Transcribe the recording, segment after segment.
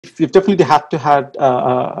we've definitely had to had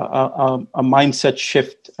a mindset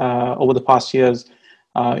shift over the past years.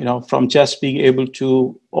 From just being able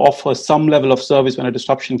to offer some level of service when a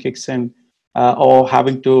disruption kicks in, or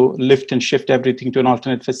having to lift and shift everything to an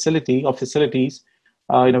alternate facility or facilities,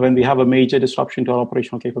 when we have a major disruption to our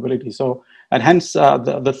operational capability. So, and hence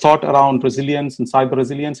the thought around resilience and cyber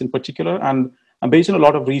resilience in particular, and based on a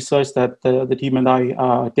lot of research that the team and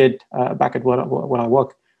I did back at where I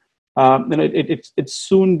work. It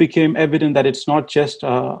soon became evident that it's not just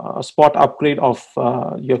a spot upgrade of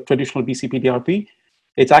your traditional BCP DRP.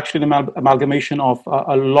 It's actually an amalgamation of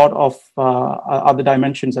a lot of other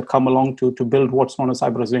dimensions that come along to build what's known as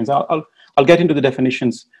cyber resilience. I'll get into the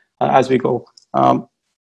definitions as we go.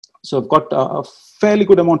 So I've got a fairly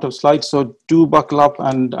good amount of slides, so do buckle up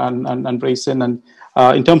and brace in. And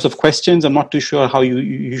in terms of questions, I'm not too sure how you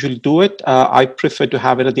usually do it. I prefer to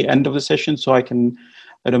have it at the end of the session so I can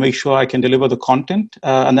make sure I can deliver the content.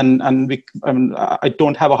 I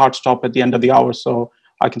don't have a hard stop at the end of the hour, so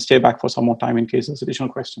I can stay back for some more time in case there's additional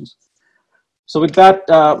questions. So with that,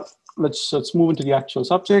 let's move into the actual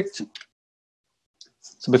subject.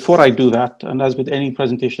 So before I do that, and as with any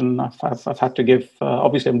presentation, I've had to give,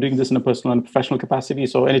 obviously I'm doing this in a personal and professional capacity,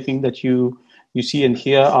 so anything that you see and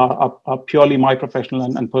hear are purely my professional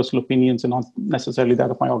and personal opinions and not necessarily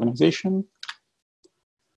that of my organization.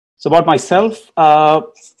 So about myself,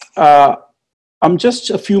 I'm just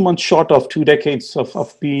a few months short of 2 decades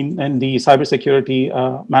of being in the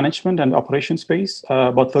cybersecurity management and operation space.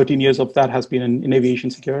 About 13 years of that has been in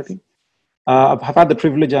aviation security. I've had the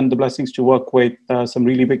privilege and the blessings to work with some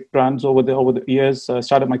really big brands over the years.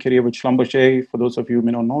 Started my career with Schlumberger. For those of you who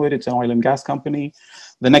may not know it, it's an oil and gas company.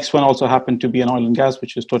 The next one also happened to be an oil and gas,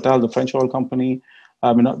 which is Total, the French oil company.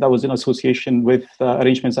 That was in association with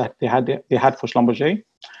arrangements that they had for Schlumberger.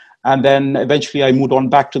 And then eventually I moved on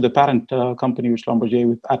back to the parent company with Schlumberger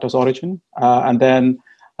with Atos Origin. And then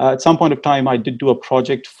at some point of time, I did do a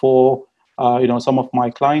project for some of my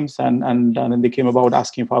clients, and then they came about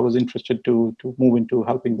asking if I was interested to move into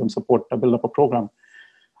helping them support build up a program.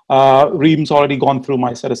 Reem's already gone through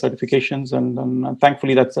my set of certifications, and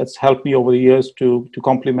thankfully that's helped me over the years to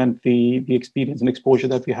complement the experience and exposure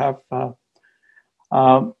that we have.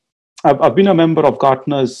 I've been a member of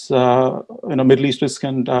Gartner's Middle East Risk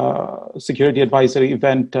and Security Advisory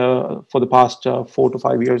event for the past 4 to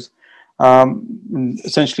 5 years.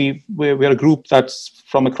 Essentially, we're a group that's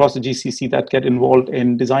from across the GCC that get involved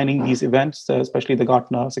in designing these events, especially the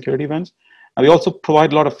Gartner security events. And we also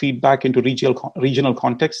provide a lot of feedback into regional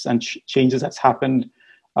contexts and changes that's happened,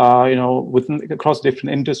 across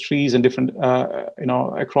different industries and different,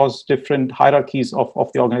 across different hierarchies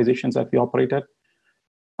of the organizations that we operate at.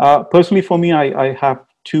 Personally, for me, I have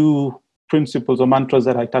 2 principles or mantras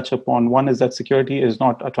that I touch upon. One is that security is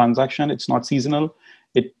not a transaction. It's not seasonal.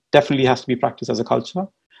 It definitely has to be practiced as a culture.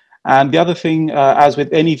 And the other thing, as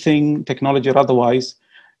with anything, technology or otherwise,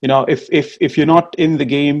 if you're not in the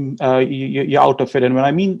game, you're out of it. And when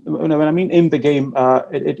I mean in the game,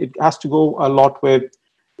 it has to go a lot with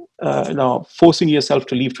forcing yourself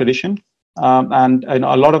to leave tradition. And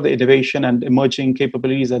a lot of the innovation and emerging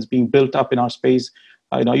capabilities that's being built up in our space,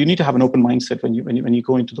 you need to have an open mindset when you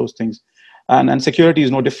go into those things. And security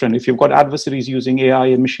is no different. If you've got adversaries using AI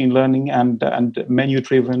and machine learning and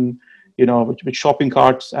menu-driven, with shopping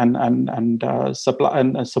carts and supply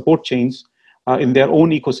and support chains in their own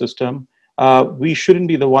ecosystem, we shouldn't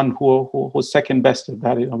be the one who's second best at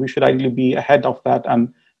that. We should ideally be ahead of that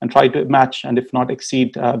and try to match and if not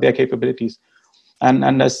exceed their capabilities.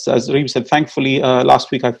 And as Reem said, thankfully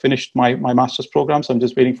last week I finished my master's program, so I'm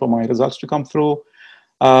just waiting for my results to come through.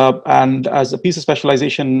 And as a piece of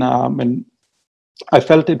specialization, and I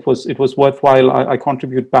felt it was worthwhile. I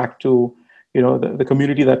contribute back to the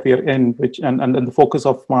community that we are in, which and the focus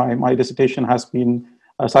of my dissertation has been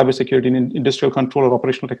cybersecurity and industrial control of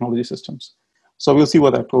operational technology systems. So we'll see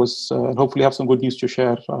where that goes, and hopefully have some good news to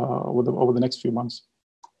share over the next few months.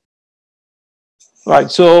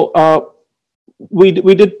 Right. So we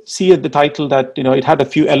did see at the title that it had a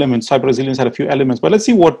few elements. Cyber resilience had a few elements, but let's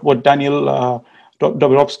see what Daniel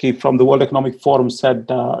Dobrovsky from the World Economic Forum said,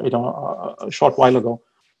 a short while ago.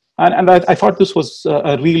 And I thought this was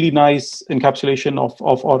a really nice encapsulation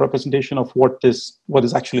of our representation of what this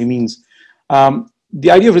actually means. The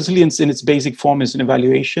idea of resilience in its basic form is an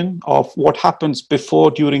evaluation of what happens before,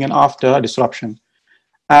 during, and after a disruption.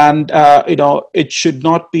 And it should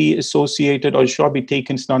not be associated or should not be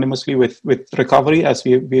taken synonymously with recovery, as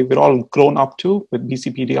we're all grown up to with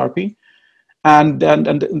BCP DRP. And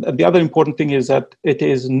the other important thing is that it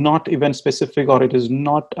is not event specific, or it is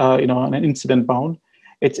not an incident bound.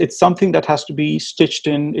 it's something that has to be stitched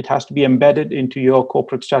in. It has to be embedded into your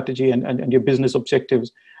corporate strategy and your business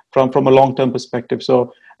objectives from a long-term perspective.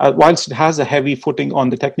 So whilst it has a heavy footing on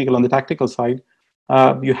the technical and the tactical side,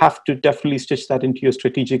 you have to definitely stitch that into your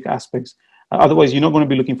strategic aspects. Otherwise, you're not going to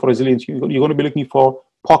be looking for resilience. You're going to be looking for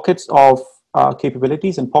pockets of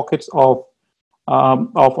capabilities and pockets of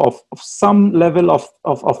some level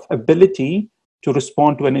of ability to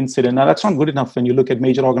respond to an incident. Now, that's not good enough when you look at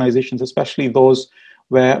major organizations, especially those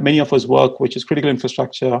where many of us work, which is critical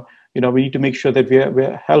infrastructure. We need to make sure that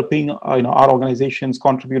we're helping our organizations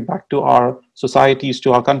contribute back to our societies,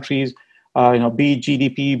 to our countries, be it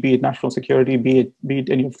GDP, be it national security, be it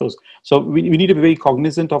any of those. So we need to be very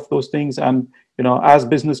cognizant of those things. And as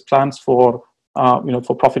business plans for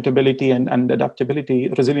profitability and adaptability,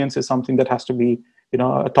 resilience is something that has to be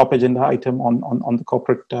a top agenda item on the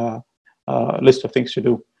corporate list of things to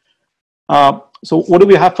do. So what do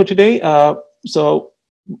we have for today?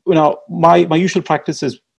 My usual practice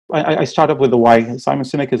is I start up with the why. Simon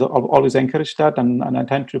Sinek has always encouraged that, and I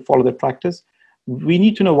tend to follow that practice. We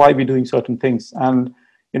need to know why we're doing certain things, and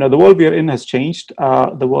the world we are in has changed.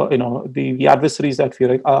 The adversaries that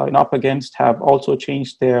we're up against have also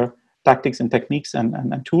changed their tactics and techniques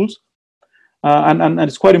and tools, and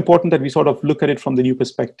it's quite important that we sort of look at it from the new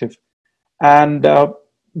perspective. And the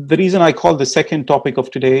reason I call the second topic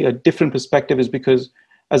of today a different perspective is because,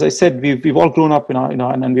 as I said, we've all grown up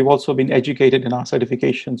and we've also been educated in our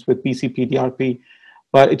certifications with BCP, DRP,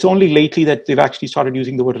 but it's only lately that they've actually started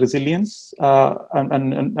using the word resilience.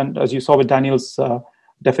 And as you saw with Daniel's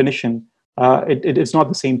definition, it's not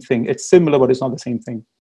the same thing. It's similar, but it's not the same thing.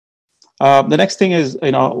 The next thing is,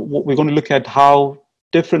 we're going to look at how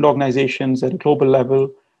different organizations at a global level,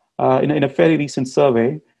 in a fairly recent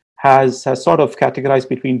survey, has sort of categorized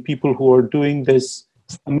between people who are doing this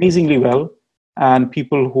amazingly well and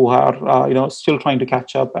people who are still trying to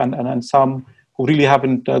catch up, and some who really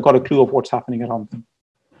haven't got a clue of what's happening around them.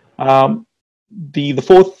 The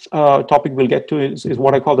fourth topic we'll get to is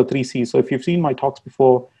what I call the 3 C's. So if you've seen my talks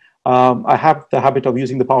before, I have the habit of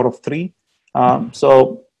using the power of 3.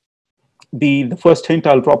 So the first hint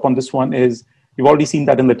I'll drop on this one is, you've already seen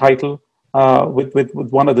that in the title, with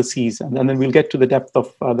one of the C's, and then we'll get to the depth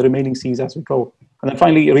of the remaining C's as we go. And then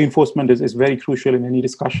finally, reinforcement is very crucial in any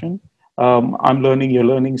discussion. I'm learning, you're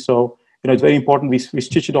learning, so it's very important we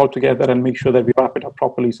stitch it all together and make sure that we wrap it up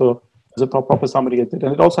properly. So there's a proper summary at it,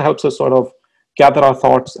 and it also helps us sort of gather our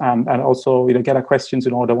thoughts and also get our questions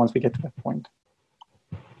in order once we get to that point.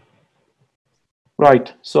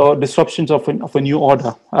 Right, so disruptions of a new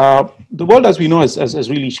order. The world, as we know, has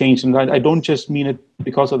really changed, and I don't just mean it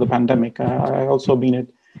because of the pandemic. I also mean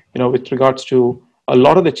it, with regards to a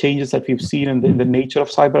lot of the changes that we've seen in the nature of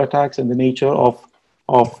cyber attacks and the nature of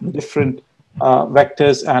the different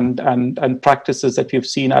vectors and practices that we've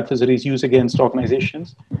seen adversaries use against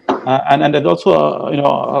organizations, and there's also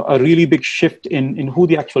a really big shift in who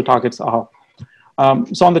the actual targets are.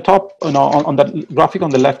 So on the top, on that graphic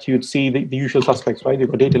on the left, you'd see the usual suspects, right?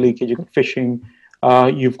 You've got data leakage, you've got phishing,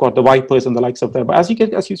 you've got the vipers and the likes of that. But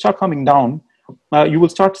as you start coming down, you will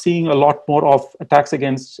start seeing a lot more of attacks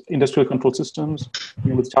against industrial control systems.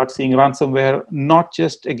 You will start seeing ransomware, not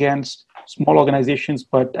just against small organizations,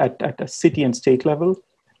 but at a city and state level,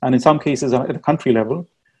 and in some cases at a country level.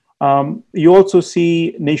 You also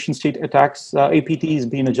see nation-state attacks. APT has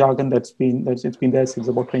been a jargon that's been there since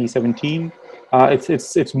about 2017.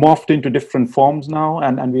 It's morphed into different forms now,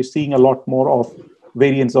 and we're seeing a lot more of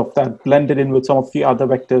variants of that blended in with some of the other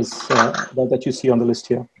vectors that you see on the list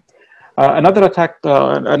here. Another attack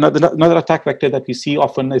vector that we see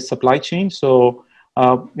often is supply chain. So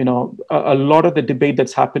a lot of the debate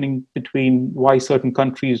that's happening between why certain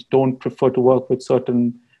countries don't prefer to work with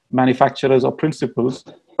certain manufacturers or principals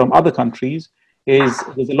from other countries is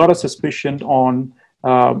there's a lot of suspicion on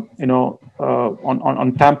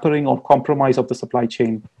tampering or compromise of the supply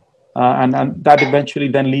chain, and that eventually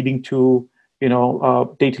then leading to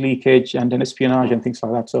data leakage and then espionage and things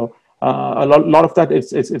like that. So a lot of that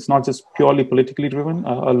it's not just purely politically driven.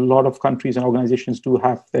 A lot of countries and organizations do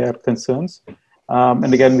have their concerns,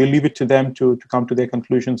 and again, we leave it to them to come to their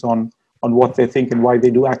conclusions on what they think and why they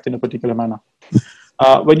do act in a particular manner.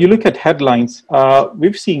 When you look at headlines,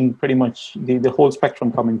 we've seen pretty much the whole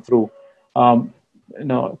spectrum coming through.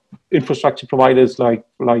 Infrastructure providers like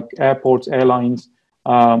airports, airlines,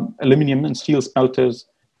 aluminum and steel smelters.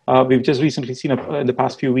 We've just recently seen in the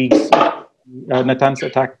past few weeks Natanz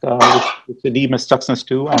attack, which the DMS has Stuxnet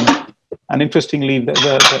to, and interestingly,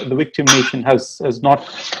 the victim nation has not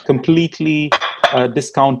completely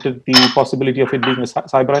discounted the possibility of it being a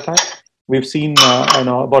cyber attack. We've seen,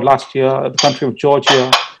 about last year, the country of Georgia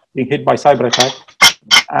being hit by cyber attack.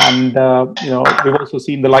 And we've also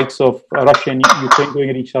seen the likes of Russia and Ukraine going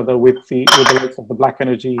at each other with the likes of the black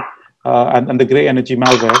energy and the gray energy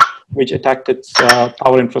malware, which attacked its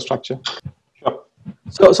power infrastructure.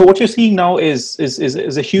 Sure. So what you're seeing now is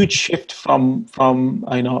a huge shift from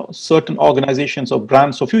certain organizations or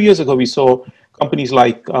brands. So a few years ago, we saw companies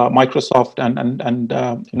like Microsoft and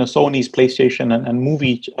Sony's PlayStation and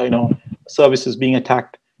movie services being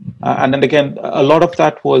attacked, and then again, a lot of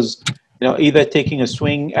that was either taking a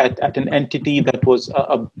swing at an entity that was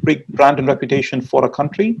a big brand and reputation for a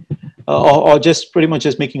country, or just pretty much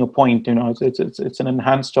just making a point. It's an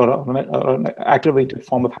enhanced or an aggravated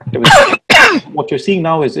form of activism. What you're seeing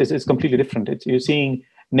now is completely different. You're seeing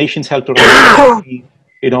nations held to ransom,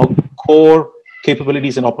 core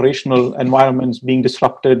capabilities and operational environments being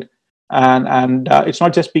disrupted, and it's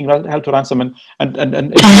not just being held to ransom. And in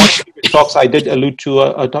one of the talks, I did allude to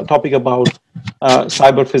a topic about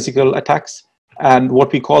cyber physical attacks and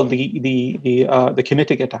what we call the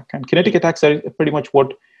kinetic attack. And kinetic attacks are pretty much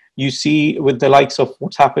what you see with the likes of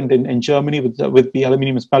what's happened in Germany with the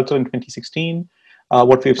aluminium smelter in 2016.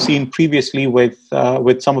 What we've seen previously with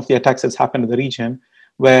some of the attacks that's happened in the region,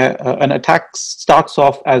 where an attack starts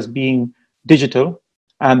off as being digital,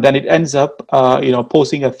 and then it ends up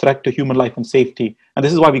posing a threat to human life and safety. And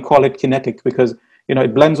this is why we call it kinetic, because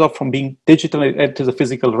it blends off from being digital into the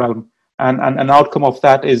physical realm. And an outcome of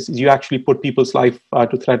that is you actually put people's life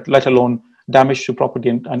to threat, let alone damage to property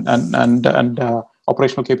and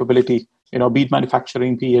operational capability. Be it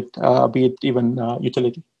manufacturing, be it even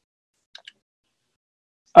utility.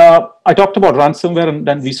 I talked about ransomware, and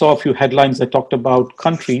then we saw a few headlines that talked about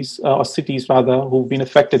countries or cities rather who've been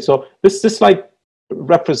affected. So this slide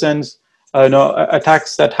represents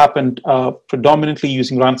attacks that happened predominantly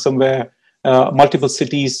using ransomware, multiple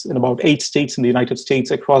cities in about 8 states in the United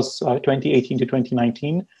States across 2018 to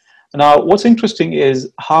 2019. Now, what's interesting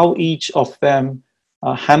is how each of them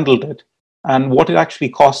handled it and what it actually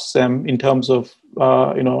costs them in terms of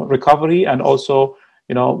recovery, and also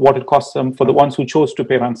what it costs them for the ones who chose to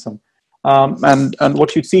pay ransom. And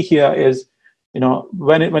what you see here is,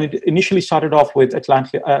 when it initially started off with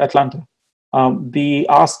Atlanta, the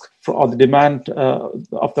ask for, or the demand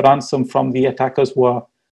of the ransom from the attackers were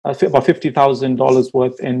about $50,000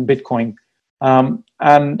 worth in Bitcoin.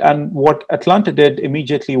 And what Atlanta did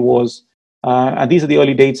immediately was, and these are the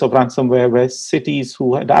early days of ransomware, where cities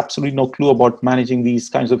who had absolutely no clue about managing these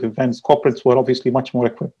kinds of events, corporates were obviously much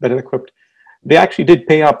more better equipped. They actually did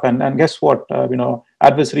pay up, and guess what?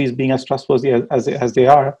 Adversaries, being as trustworthy as they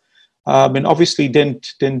are, obviously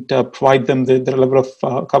didn't provide them the level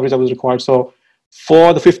of coverage that was required. So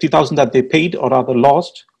for the $50,000 that they paid, or rather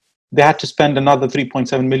lost, they had to spend another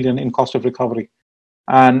 $3.7 million in cost of recovery,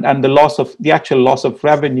 and the actual loss of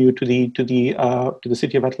revenue to the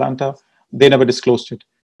city of Atlanta, they never disclosed it.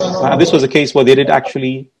 This was a case where they did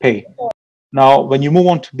actually pay. Now, when you move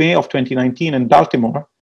on to May of 2019 in Baltimore,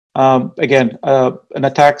 again,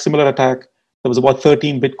 an similar attack. There was about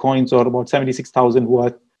 13 Bitcoins, or about 76,000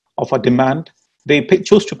 worth of a demand. They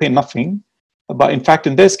chose to pay nothing. But in fact,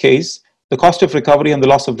 in this case, the cost of recovery and the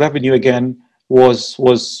loss of revenue again was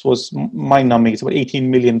mind-numbing. It's about $18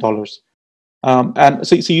 million. And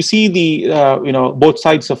so you see the both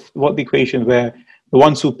sides of the equation, where the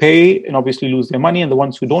ones who pay and obviously lose their money, and the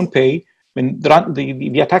ones who don't pay,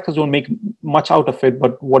 the attackers don't make much out of it.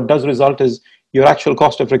 But what does result is your actual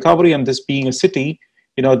cost of recovery, and this being a city,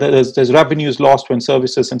 there's revenues lost when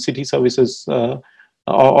services and city services, or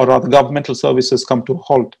rather governmental services, come to a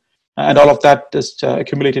halt. And all of that just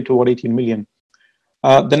accumulated to about 18 million.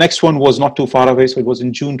 The next one was not too far away, so it was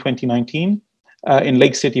in June 2019 in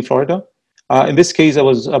Lake City, Florida. In this case, there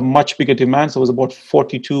was a much bigger demand. So it was about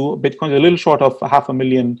 42 Bitcoins, a little short of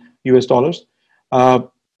 $500,000 US.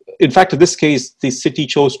 In fact, in this case, the city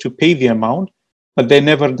chose to pay the amount, but they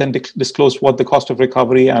never then disclosed what the cost of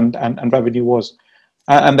recovery and revenue was.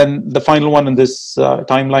 And then the final one in this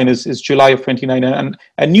timeline is July of 2019.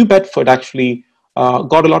 And New Bedford actually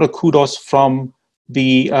got a lot of kudos from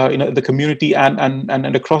the community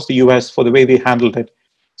and across the US for the way they handled it.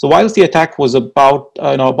 So whilst the attack was about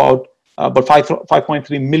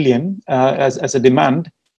 5.3 million as a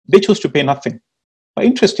demand, they chose to pay nothing. But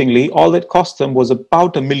interestingly, all that cost them was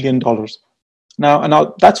about $1 million.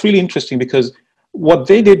 Now that's really interesting, because what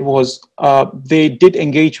they did was they did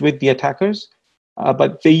engage with the attackers,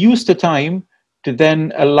 but they used the time to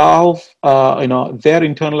then allow their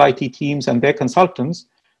internal IT teams and their consultants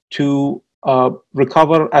to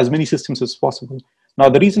recover as many systems as possible. Now,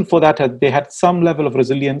 the reason for that, they had some level of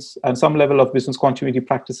resilience and some level of business continuity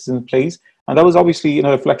practices in place, and that was obviously a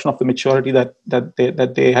reflection of the maturity that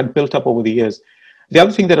they had built up over the years. The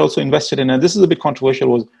other thing that also invested in, and this is a bit controversial,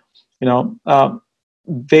 was,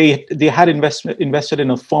 they had invested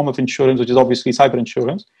in a form of insurance, which is obviously cyber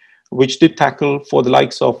insurance, which did tackle for the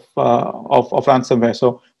likes of ransomware.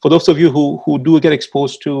 So for those of you who do get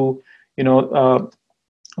exposed to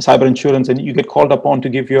cyber insurance and you get called upon to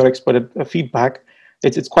give your expert feedback,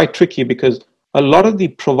 it's quite tricky, because a lot of the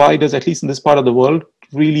providers, at least in this part of the world,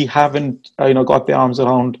 really haven't got their arms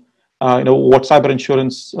around what cyber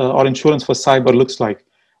insurance or insurance for cyber looks like.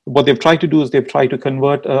 What they've tried to do is they've tried to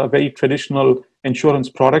convert a very traditional insurance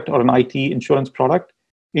product or an IT insurance product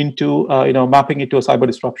into mapping it to a cyber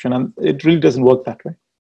disruption, and it really doesn't work that way.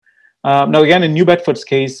 Now, again, in New Bedford's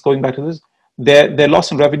case, going back to this, their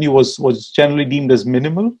loss in revenue was generally deemed as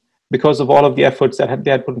minimal because of all of the efforts that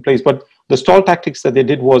they had put in place. But the stall tactics that they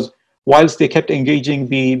did was, whilst they kept engaging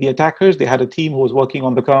the attackers, they had a team who was working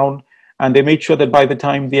on the ground, and they made sure that by the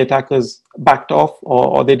time the attackers backed off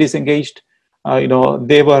or they disengaged,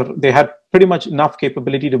 they had pretty much enough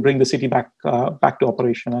capability to bring the city back to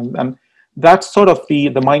operation. And that's sort of the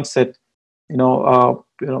mindset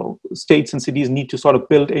states and cities need to sort of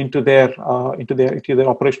build into their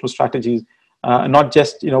operational strategies, not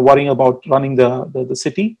just worrying about running the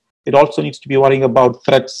city. It also needs to be worrying about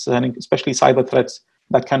threats, and especially cyber threats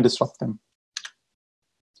that can disrupt them.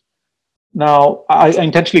 Now, I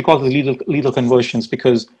intentionally call this lethal conversions,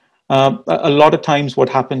 because a lot of times what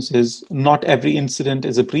happens is not every incident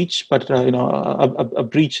is a breach, but a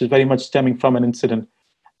breach is very much stemming from an incident.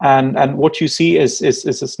 And what you see is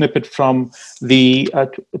a snippet from the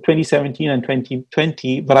 2017 and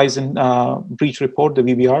 2020 Verizon breach report, the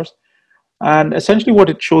VBRs. And essentially what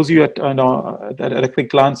it shows you at a quick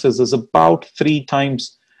glance is about 3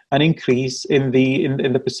 times an increase in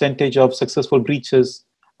the percentage of successful breaches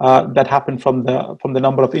that happen from the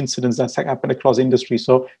number of incidents that happen across industry.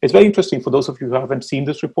 So it's very interesting for those of you who haven't seen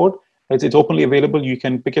this report. It's openly available. You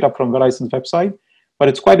can pick it up from Verizon's website. But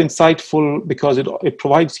it's quite insightful because it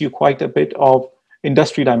provides you quite a bit of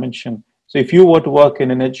industry dimension. So if you were to work in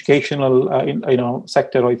an educational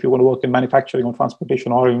sector, or if you want to work in manufacturing or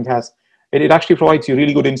transportation or oil and gas, it actually provides you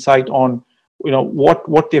really good insight on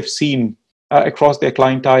what they've seen across their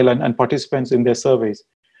clientele and participants in their surveys.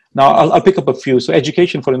 Now I'll pick up a few. So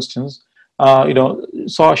education, for instance,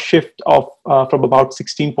 saw a shift of from about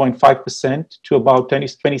 16.5% to about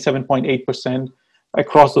 27.8%.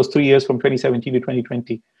 across those 3 years from 2017 to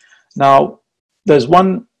 2020. Now, there's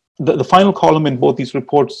the final column in both these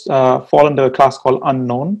reports fall under a class called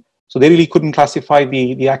unknown. So they really couldn't classify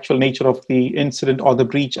the actual nature of the incident or the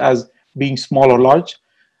breach as being small or large.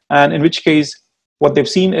 And in which case, what they've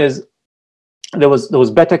seen is there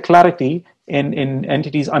was better clarity in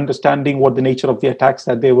entities understanding what the nature of the attacks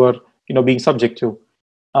that they were being subject to.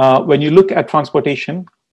 When you look at transportation,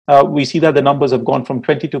 we see that the numbers have gone from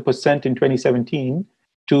 22% in 2017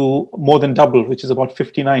 to more than double, which is about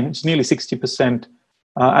 59. It's nearly 60%.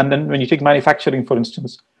 And then when you take manufacturing, for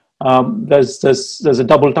instance, there's a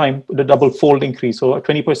double-fold increase. So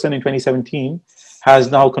 20% in 2017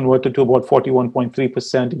 has now converted to about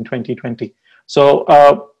 41.3% in 2020.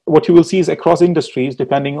 So what you will see is across industries,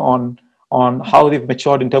 depending on how they've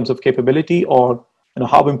matured in terms of capability or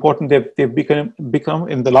how important they've become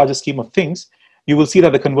in the larger scheme of things, you will see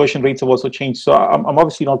that the conversion rates have also changed. So I'm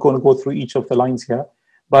obviously not going to go through each of the lines here,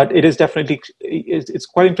 but it is definitely, it's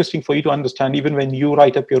quite interesting for you to understand, even when you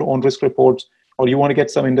write up your own risk reports or you want to get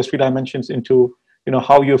some industry dimensions into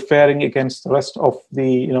how you're faring against the rest of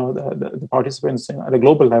the participants at a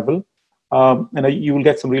global level, and you will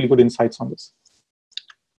get some really good insights on this.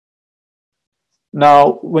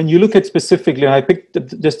 Now, when you look at specifically, and I picked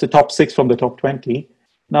just the top 6 from the top 20.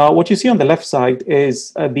 Now, what you see on the left side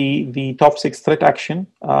is the top 6 threat action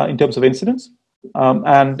in terms of incidents,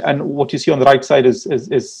 and what you see on the right side is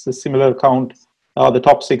a similar count, the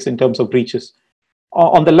top 6 in terms of breaches.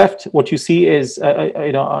 On the left, what you see is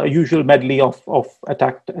a usual medley of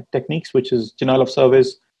attack techniques, which is denial of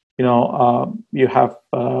service. You have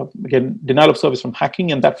again denial of service from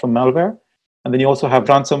hacking, and that from malware, and then you also have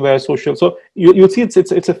ransomware, social. So you'll see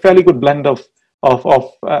it's a fairly good blend of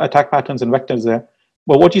attack patterns and vectors there.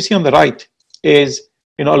 But what you see on the right is,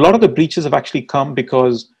 a lot of the breaches have actually come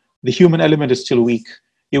because the human element is still weak.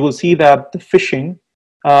 You will see that the phishing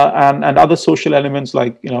and other social elements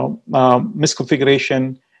like,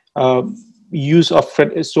 misconfiguration, use of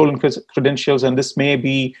stolen credentials, and this may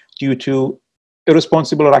be due to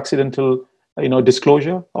irresponsible or accidental,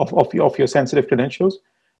 disclosure of your sensitive credentials,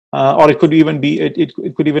 or it could even be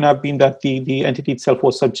it could even have been that the entity itself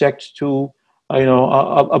was subject to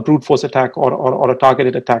a brute force attack or a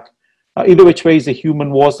targeted attack. Either which ways, the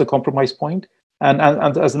human was the compromise point, and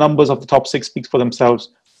as numbers of the top 6 speaks for themselves.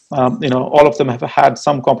 all of them have had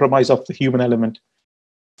some compromise of the human element.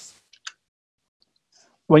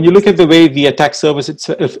 When you look at the way the attack surface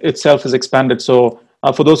itself is expanded, so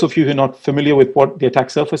for those of you who are not familiar with what the attack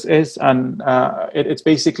surface is, and it's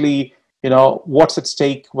basically, what's at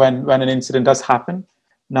stake when an incident does happen.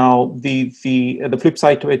 Now, the flip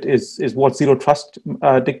side to it is what zero trust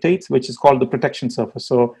dictates, which is called the protection surface.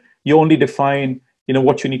 So you only define,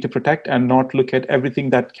 what you need to protect and not look at everything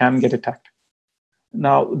that can get attacked.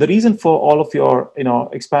 Now, the reason for all of your,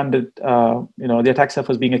 expanded, the attack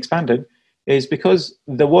surface being expanded is because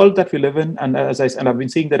the world that we live in, and I've been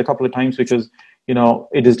seeing that a couple of times, because,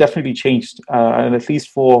 it has definitely changed, and at least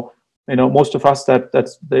for, most of us that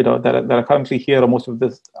are currently here, or most of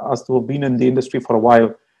us who have been in the industry for a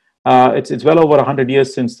while, it's well over 100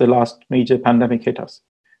 years since the last major pandemic hit us.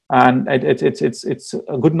 And it's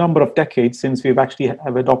a good number of decades since we've actually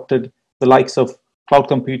have adopted the likes of cloud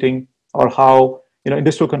computing, or how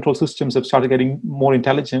industrial control systems have started getting more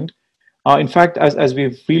intelligent. In fact, as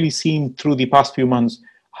we've really seen through the past few months,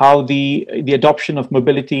 how the adoption of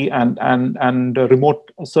mobility and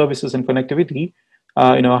remote services and connectivity,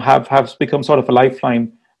 have become sort of a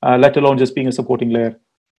lifeline, let alone just being a supporting layer.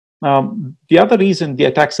 The other reason the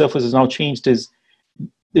attack surface has now changed is,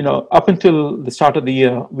 up until the start of the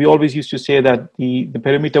year, we always used to say that the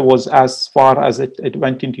perimeter was as far as it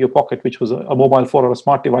went into your pocket, which was a mobile phone or a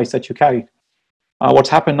smart device that you carried. What's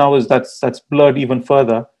happened now is that's blurred even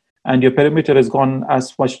further, and your perimeter has gone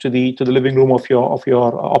as much to the living room of your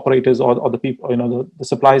operators, or the people, the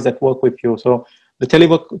suppliers that work with you. So the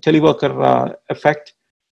teleworker effect,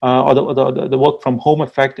 or the work from home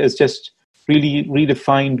effect, is just really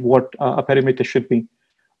redefined what a perimeter should be.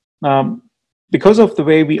 Because of the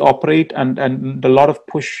way we operate, and a lot of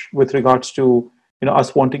push with regards to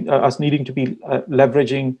us needing to be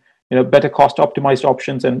leveraging better cost optimized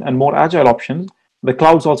options and more agile options, the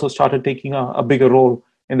clouds also started taking a bigger role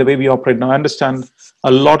in the way we operate. Now, I understand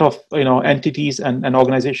a lot of entities and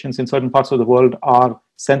organizations in certain parts of the world are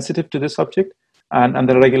sensitive to this subject, and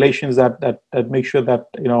there are regulations that make sure that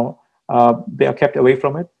they are kept away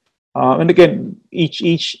from it. And again,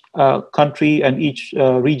 each country and each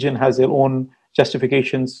region has their own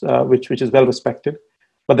justifications, which is well respected.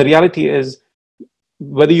 But the reality is,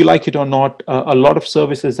 whether you like it or not, a lot of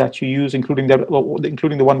services that you use, including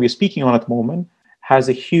the one we're speaking on at the moment, has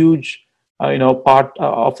a huge part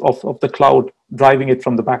of the cloud driving it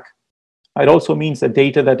from the back. It also means that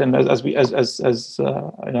data that, and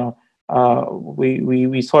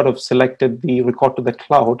we sort of selected the record to the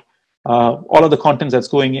cloud. All of the content that's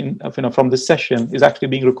going in from this session is actually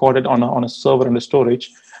being recorded on a server and a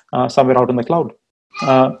storage somewhere out in the cloud.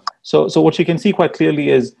 So what you can see quite clearly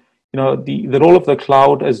is the role of the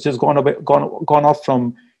cloud has just gone off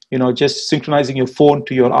from just synchronizing your phone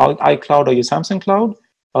to your iCloud or your Samsung cloud,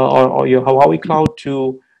 or your Huawei cloud,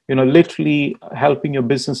 to literally helping your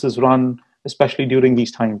businesses run, especially during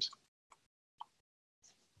these times.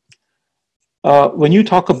 When you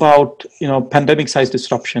talk about pandemic-sized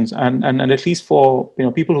disruptions, and at least for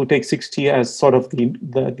people who take 60 as sort of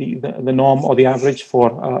the norm or the average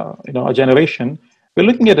for a generation, we're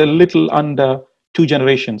looking at a little under 2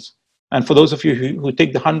 generations. And for those of you who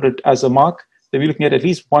take the 100 as a mark, then we're looking at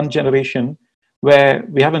least 1 generation where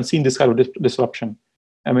we haven't seen this kind of disruption.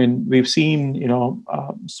 I mean, we've seen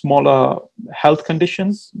smaller health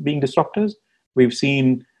conditions being disruptors. We've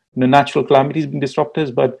seen natural calamities being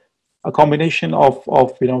disruptors, but a combination of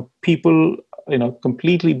people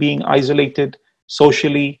completely being isolated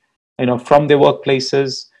socially, from their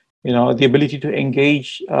workplaces, the ability to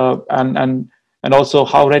engage, and also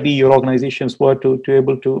how ready your organizations were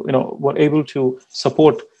able to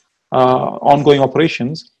support ongoing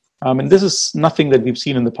operations. And this is nothing that we've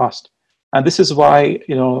seen in the past. And this is why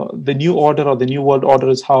the new order, or the new world order,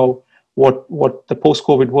 is what the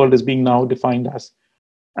post-COVID world is being now defined as.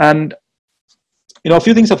 And a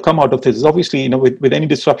few things have come out of this. Obviously, with any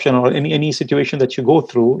disruption or any situation that you go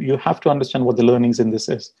through, you have to understand what the learnings in this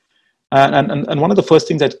is. And one of the first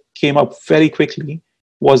things that came up very quickly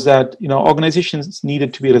was that organizations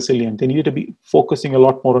needed to be resilient. They needed to be focusing a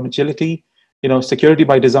lot more on agility. Security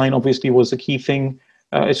by design obviously was a key thing.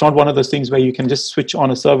 It's not one of those things where you can just switch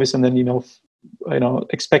on a service and then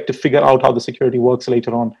expect to figure out how the security works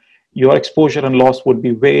later on. Your exposure and loss would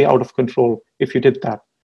be way out of control if you did that.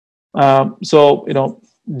 So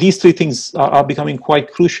these 3 things are becoming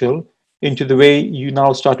quite crucial into the way you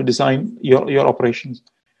now start to design your operations.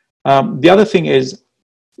 The other thing is,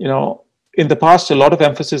 in the past, a lot of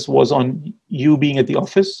emphasis was on you being at the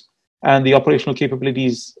office and the operational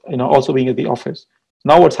capabilities, also being at the office.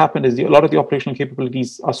 Now what's happened is a lot of the operational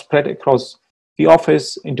capabilities are spread across, the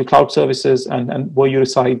office into cloud services and where you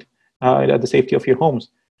reside at the safety of your homes.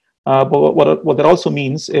 But what that also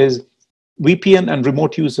means is VPN and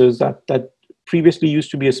remote users that previously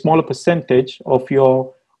used to be a smaller percentage of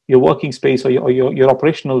your working space or your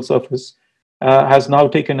operational surface has now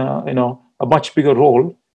taken a much bigger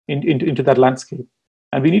role into that landscape.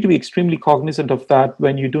 And we need to be extremely cognizant of that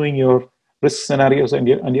when you're doing your risk scenarios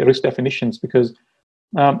and your risk definitions, because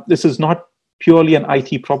this is not purely an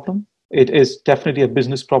IT problem. It is definitely a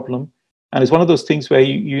business problem. And it's one of those things where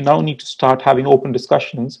you now need to start having open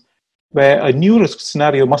discussions where a new risk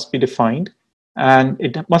scenario must be defined, and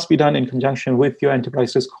it must be done in conjunction with your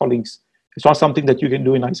enterprise risk colleagues. It's not something that you can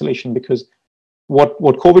do in isolation, because what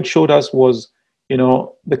COVID showed us was,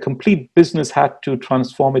 the complete business had to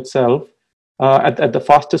transform itself at the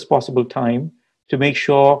fastest possible time to make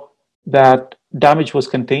sure that damage was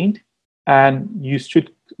contained and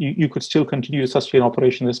you could still continue to sustain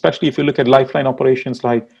operations, especially if you look at lifeline operations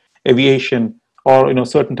like aviation or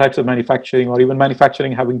certain types of manufacturing, or even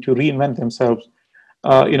manufacturing having to reinvent themselves.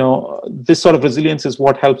 This sort of resilience is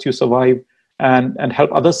what helps you survive and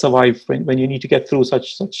help others survive when you need to get through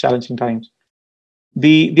such challenging times.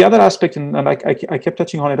 The other aspect, and I kept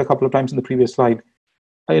touching on it a couple of times in the previous slide,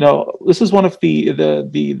 this is one of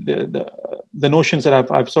the notions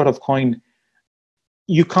that I've sort of coined.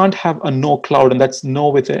 You can't have a no cloud, and that's no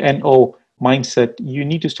with an NO mindset. You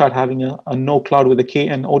need to start having a no cloud with a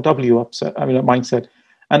KNOW mindset,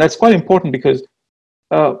 and that's quite important, because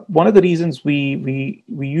one of the reasons we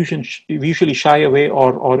usually shy away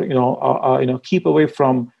or keep away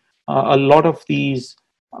from a lot of these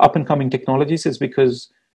up and coming technologies is because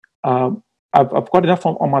I've got enough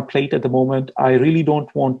on my plate at the moment. I really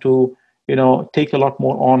don't want to take a lot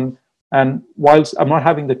more on, and whilst I'm not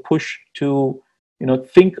having the push to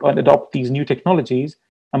think and adopt these new technologies,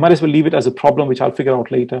 I might as well leave it as a problem which I'll figure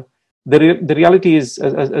out later. The reality is,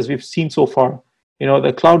 as we've seen so far,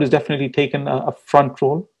 the cloud has definitely taken a front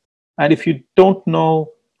role. And if you don't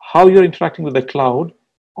know how you're interacting with the cloud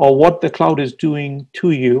or what the cloud is doing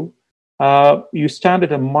to you, you stand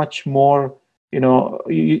at a much more, you're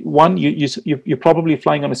probably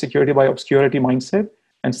flying on a security by obscurity mindset.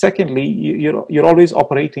 And secondly, you're always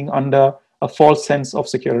operating under a false sense of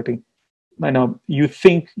security. You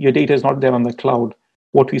think your data is not there on the cloud.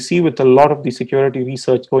 What we see with a lot of the security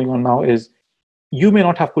research going on now is you may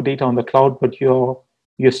not have put data on the cloud, but your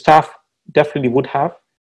staff definitely would have,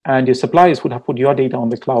 and your suppliers would have put your data on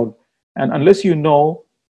the cloud. And unless you know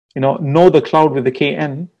the cloud with the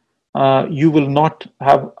KN, you will not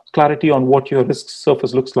have clarity on what your risk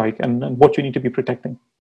surface looks like and what you need to be protecting.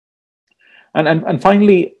 And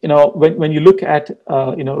finally, when you look at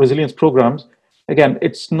resilience programs, again,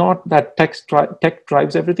 it's not that tech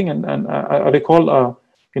drives everything. And I recall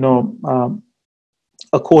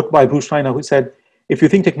a quote by Bruce Reiner who said, "If you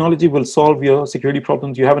think technology will solve your security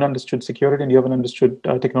problems, you haven't understood security and you haven't understood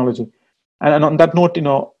technology." And on that note,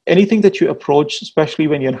 anything that you approach, especially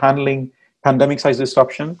when you're handling pandemic-sized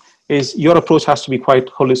disruption, is your approach has to be quite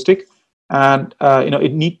holistic, and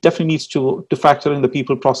it definitely needs to factor in the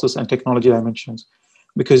people, process, and technology dimensions,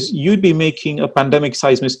 because you'd be making a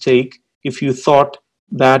pandemic-sized mistake if you thought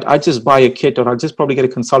that I just buy a kit or I'll just probably get a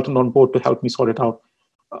consultant on board to help me sort it out.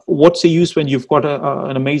 What's the use when you've got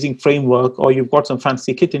an amazing framework or you've got some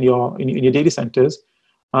fancy kit in your data centers,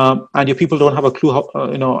 and your people don't have a clue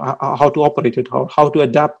how to operate it, how to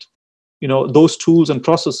adapt those tools and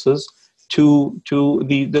processes to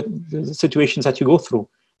the situations that you go through.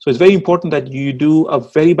 So it's very important that you do a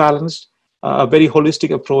very balanced, a very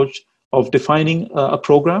holistic approach of defining a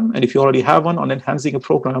program, and if you already have one, on enhancing a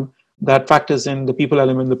program that factors in the people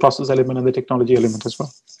element, the process element, and the technology element as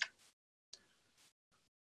well.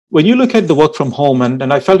 When you look at the work from home,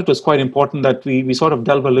 and I felt it was quite important that we sort of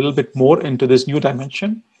delve a little bit more into this new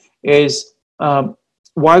dimension, is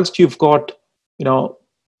whilst you've got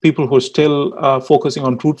people who are still focusing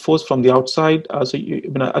on brute force from the outside.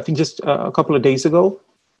 I think just a couple of days ago,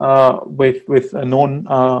 with a known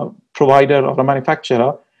provider or a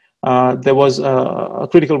manufacturer, there was a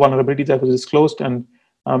critical vulnerability that was disclosed, and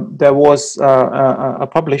there was a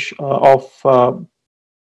publish of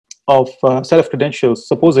set of credentials,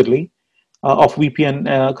 supposedly, of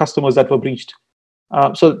VPN customers that were breached.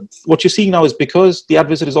 So what you're seeing now is, because the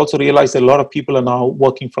adversaries also realize that a lot of people are now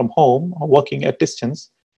working from home or working at distance,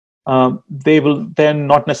 they will then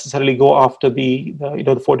not necessarily go after the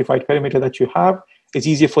fortified perimeter that you have. It's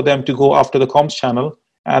easier for them to go after the comms channel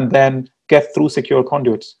and then get through secure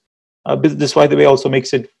conduits. This, by the way, also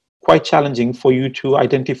makes it quite challenging for you to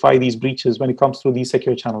identify these breaches when it comes through these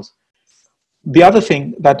secure channels. The other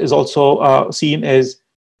thing that is also seen is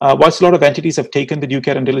whilst a lot of entities have taken the due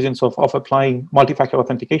care and diligence of applying multi-factor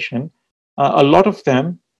authentication, a lot of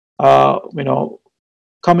them,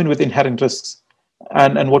 come in with inherent risks.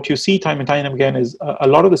 And what you see time and time again is a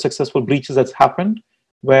lot of the successful breaches that's happened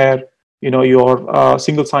where your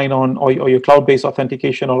single sign-on or your cloud-based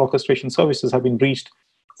authentication or orchestration services have been breached,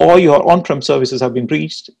 or your on-prem services have been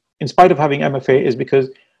breached, in spite of having MFA, is because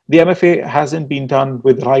the MFA hasn't been done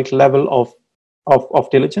with the right level of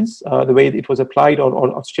diligence, the way it was applied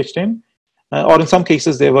or stitched in, or in some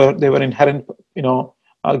cases there were inherent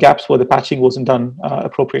gaps where the patching wasn't done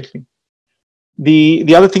appropriately.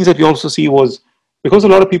 The other things that we also see was, because a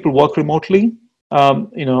lot of people work remotely,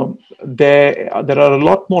 there are a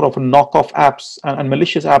lot more of knockoff apps and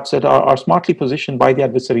malicious apps that are smartly positioned by the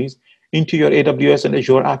adversaries into your AWS and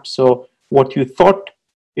Azure apps. So what you thought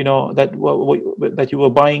that you were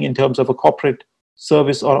buying in terms of a corporate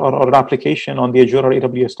service or an application on the Azure or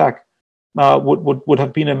AWS stack would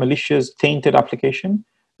have been a malicious, tainted application,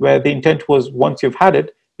 where the intent was, once you've had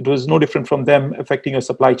it, it was no different from them affecting your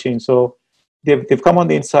supply chain. So they've come on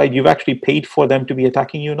the inside, you've actually paid for them to be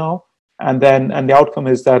attacking you now, and the outcome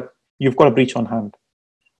is that you've got a breach on hand.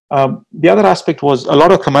 The other aspect was a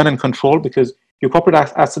lot of command and control, because your corporate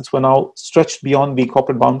assets were now stretched beyond the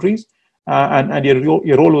corporate boundaries, and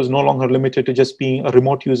your role was no longer limited to just being a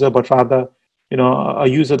remote user, but rather a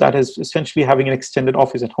user that is essentially having an extended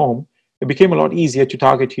office at home. It became a lot easier to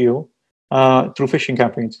target you through phishing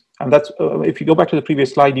campaigns. And that's, if you go back to the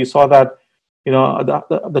previous slide, you saw that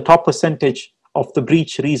the top percentage of the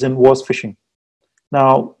breach reason was phishing.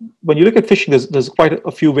 Now, when you look at phishing, there's quite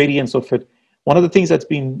a few variants of it. One of the things that's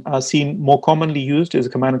been seen more commonly used is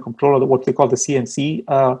command and control, or what they call the CNC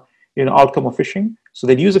outcome of phishing. So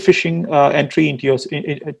they'd use a phishing entry into your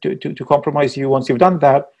to compromise you. Once you've done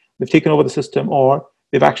that, they've taken over the system, or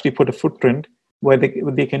they've actually put a footprint where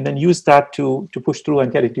they can then use that to push through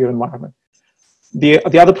and get into your environment. The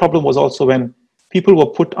other problem was also when people were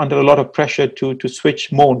put under a lot of pressure to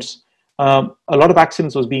switch modes. A lot of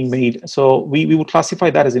accidents was being made. So we would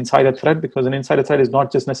classify that as insider threat, because an insider threat is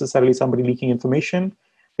not just necessarily somebody leaking information.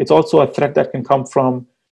 It's also a threat that can come from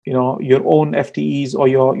your own FTEs or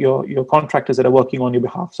your contractors that are working on your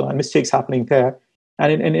behalf. So mistakes happening there.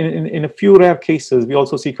 And in a few rare cases, we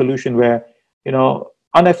also see collusion where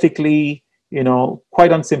unethically,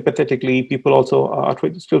 quite unsympathetically, people also are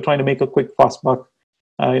still trying to make a quick fast buck,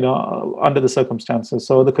 under the circumstances.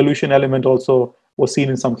 So the collusion element also was seen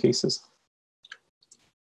in some cases.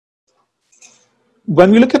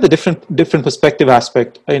 When we look at the different perspective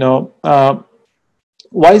aspect,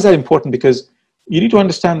 why is that important? Because you need to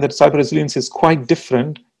understand that cyber resilience is quite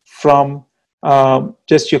different from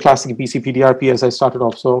just your classic BCP-DRP, as I started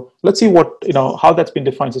off. So let's see how that's been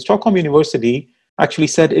defined. So Stockholm University actually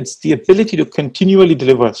said it's the ability to continually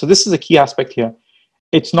deliver. So this is a key aspect here.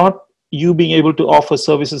 It's not you being able to offer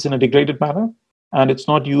services in a degraded manner, and it's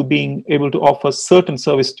not you being able to offer certain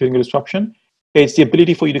service during a disruption. It's the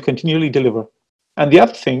ability for you to continually deliver. And the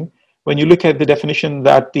other thing, when you look at the definition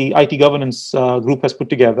that the IT governance group has put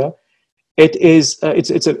together, they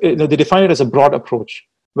define it as a broad approach,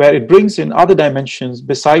 where it brings in other dimensions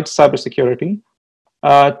besides cybersecurity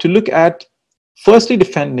to look at firstly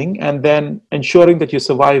defending, and then ensuring that you're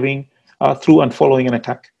surviving through and following an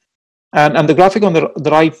attack. And the graphic on the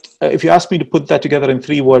right, if you ask me to put that together in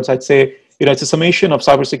 3 words, I'd say it's a summation of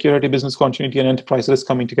cybersecurity, business continuity, and enterprise risk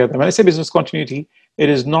coming together. When I say business continuity, it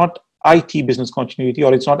is not IT business continuity,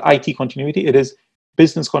 or it's not IT continuity. It is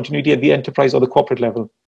business continuity at the enterprise or the corporate level.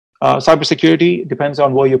 Cybersecurity depends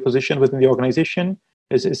on where you're positioned within the organization.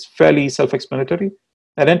 Is fairly self-explanatory.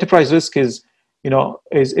 And enterprise risk is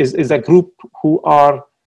that group who are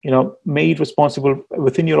made responsible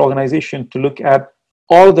within your organization to look at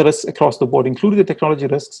all the risks across the board, including the technology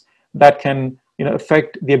risks that can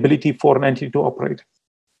affect the ability for an entity to operate.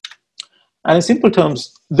 And in simple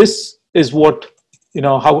terms, this is what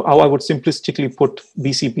how I would simplistically put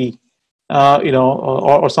BCP,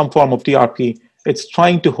 or some form of DRP. It's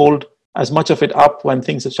trying to hold as much of it up when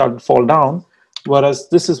things have started to fall down, whereas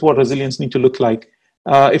this is what resilience need to look like.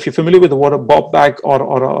 If you're familiar with the word a bob bag or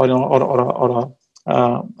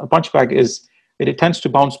a punch bag, it tends to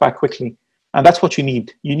bounce back quickly. And that's what you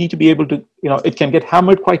need. You need to be able to, it can get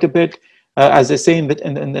hammered quite a bit. As they say in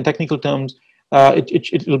the technical terms,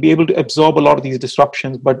 it will be able to absorb a lot of these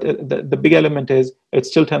disruptions, but the big element is it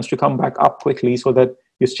still tends to come back up quickly so that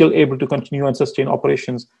you're still able to continue and sustain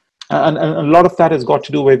operations. And a lot of that has got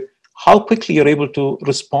to do with how quickly you're able to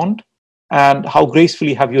respond and how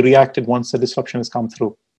gracefully have you reacted once the disruption has come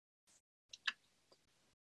through.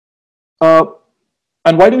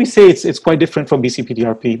 And why do we say it's quite different from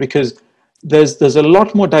BCP-DRP? Because there's a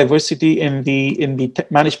lot more diversity in the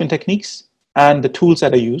management techniques and the tools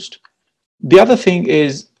that are used. The other thing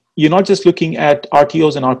is you're not just looking at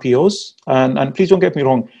RTOs and RPOs, and please don't get me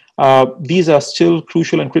wrong, these are still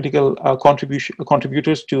crucial and critical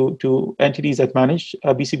contributors to entities that manage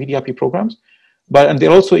BCP-DRP programs, and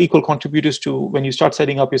they're also equal contributors to when you start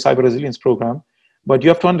setting up your cyber resilience program. But you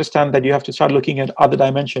have to understand that you have to start looking at other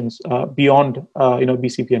dimensions beyond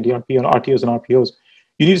BCP and DRP or RTOs and RPOs.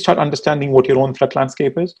 You need to start understanding what your own threat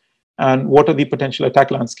landscape is and what are the potential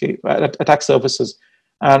attack surfaces.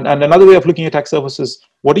 And another way of looking at attack surfaces,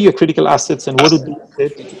 what are your critical assets and what do they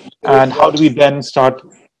sit, and how do we then start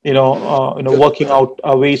working out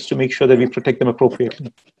ways to make sure that we protect them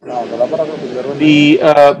appropriately.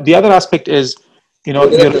 The other aspect is, your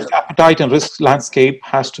risk appetite and risk landscape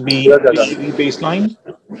has to be baseline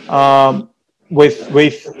with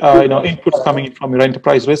inputs coming in from your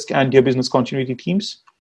enterprise risk and your business continuity teams.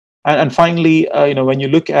 And finally, when you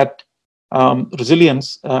look at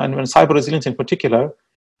resilience and when cyber resilience in particular,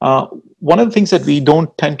 one of the things that we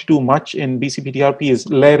don't tend to do much in BCP-DRP is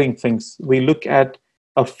layering things. We look at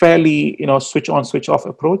a fairly switch on, switch off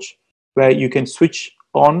approach, where you can switch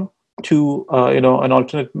on to an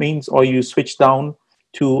alternate means, or you switch down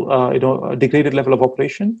to a degraded level of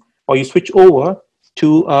operation, or you switch over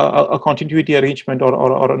to a continuity arrangement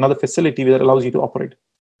or another facility that allows you to operate.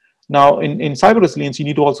 Now, in cyber resilience, you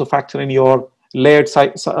need to also factor in your layered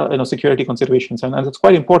security considerations, and that's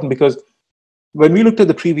quite important, because when we looked at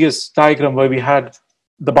the previous diagram where we had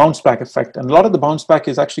the bounce back effect, and a lot of the bounce back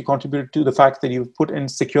is actually contributed to the fact that you've put in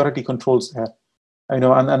security controls there,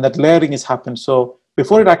 and that layering has happened. So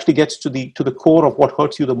before it actually gets to the core of what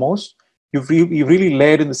hurts you the most, you've really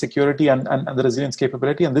layered in the security and the resilience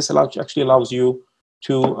capability, and this actually allows you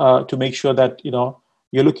to make sure that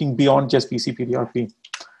you're looking beyond just BCP-DRP.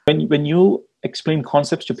 When you explain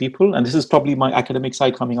concepts to people, and this is probably my academic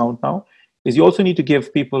side coming out now, is you also need to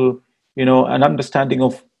give people an understanding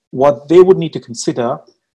of what they would need to consider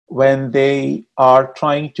when they are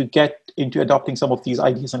trying to get into adopting some of these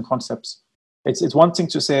ideas and concepts. It's one thing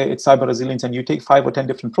to say it's cyber resilience, and you take 5 or 10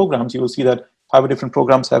 different programs, you will see that 5 different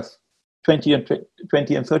programs have 20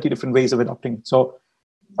 and 30 different ways of adopting. So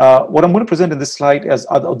what I'm going to present in this slide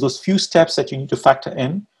are those few steps that you need to factor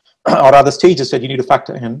in, or other stages that you need to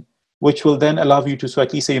factor in, which will then allow you to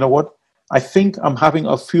at least say, what, I think I'm having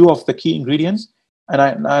a few of the key ingredients,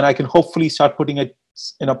 and I can hopefully start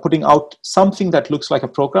putting out something that looks like a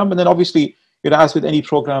program. And then obviously, as with any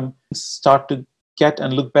program, start to get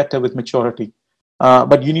and look better with maturity.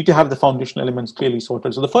 But you need to have the foundational elements clearly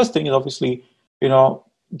sorted. So the first thing is obviously,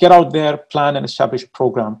 get out there, plan and establish a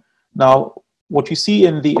program. Now, what you see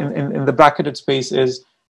in the bracketed space is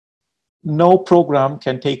no program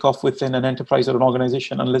can take off within an enterprise or an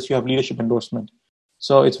organization unless you have leadership endorsement.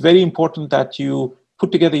 So it's very important that you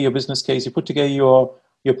put together your business case, you put together your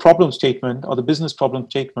problem statement or the business problem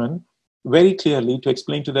statement very clearly to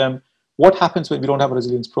explain to them what happens when we don't have a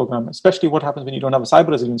resilience program, especially what happens when you don't have a cyber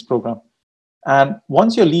resilience program. And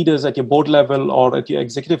once your leaders at your board level or at your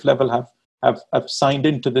executive level have signed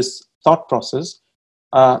into this thought process,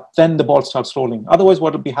 then the ball starts rolling. Otherwise,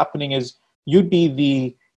 what would be happening is you'd be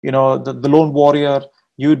the lone warrior,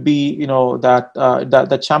 you'd be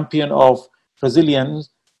the champion of resilience,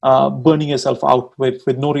 burning yourself out with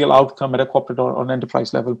no real outcome at a corporate or an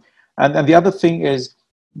enterprise level. And the other thing is,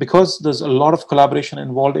 because there's a lot of collaboration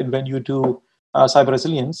involved in when you do cyber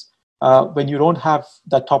resilience, when you don't have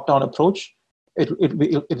that top-down approach,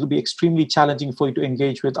 it'll be extremely challenging for you to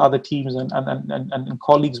engage with other teams and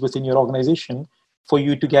colleagues within your organization for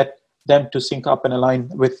you to get them to sync up and align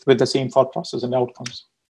with the same thought process and outcomes.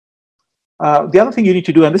 The other thing you need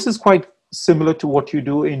to do, and this is quite similar to what you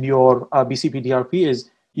do in your BCP-DRP, is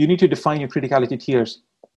you need to define your criticality tiers.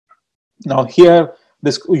 Now here,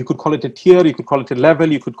 you could call it a tier, you could call it a level,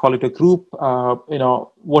 you could call it a group,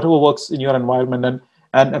 whatever works in your environment.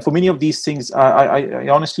 And for many of these things, I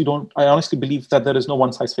honestly believe that there is no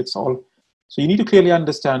one size fits all. So you need to clearly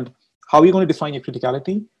understand how you're going to define your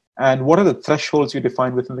criticality and what are the thresholds you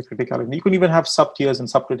define within the criticality. You can even have sub-tiers and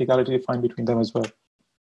sub-criticality defined between them as well.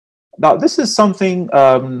 Now, this is something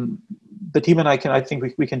the team and I think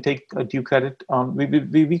we can take due credit on.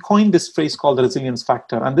 We coined this phrase called the resilience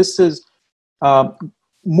factor, and this is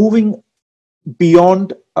moving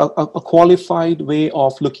beyond a qualified way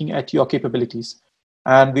of looking at your capabilities.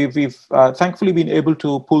 And we've thankfully been able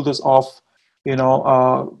to pull this off.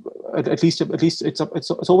 At least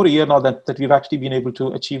it's over a year now that we've actually been able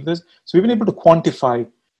to achieve this. So we've been able to quantify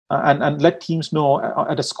and let teams know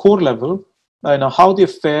at a score level how they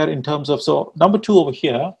fare in terms of. So number 2 over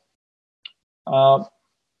here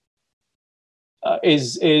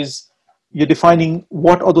is you're defining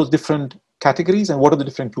what are those different categories and what are the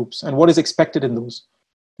different groups and what is expected in those.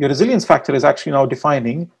 Your resilience factor is actually now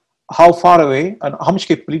defining how far away and how much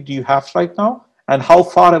capability do you have right now, and how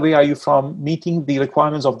far away are you from meeting the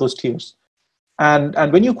requirements of those tiers.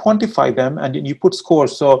 And when you quantify them and you put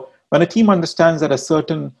scores, so when a team understands that a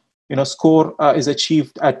certain score is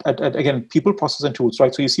achieved at again, people, process, and tools,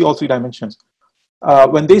 right? So you see all three dimensions.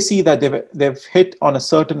 When they see that they've hit on a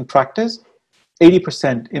certain practice,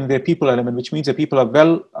 80% in their people element, which means that people are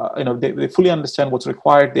well, they fully understand what's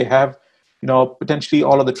required. They have, potentially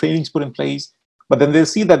all of the trainings put in place. But then they'll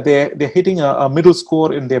see that they're hitting a middle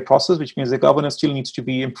score in their process, which means the governance still needs to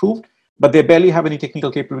be improved, but they barely have any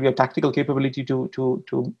technical capability or tactical capability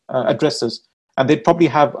to address this. And they'd probably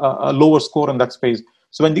have a lower score in that space.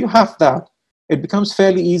 So when you have that, it becomes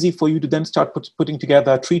fairly easy for you to then start putting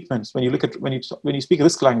together treatments. When you look at when you speak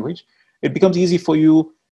risk language, it becomes easy for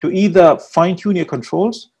you to either fine-tune your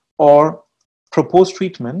controls or propose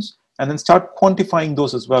treatments, and then start quantifying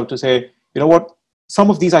those as well to say, you know what, some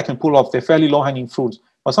of these I can pull off, they're fairly low-hanging fruits,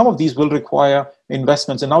 but some of these will require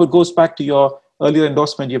investments. And now it goes back to your earlier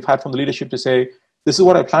endorsement you've had from the leadership to say, this is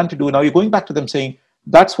what I plan to do. Now you're going back to them saying,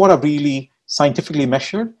 that's what I've really scientifically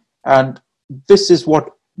measured, and this is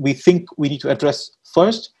what we think we need to address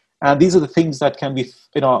first. And these are the things that can be,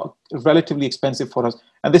 relatively expensive for us.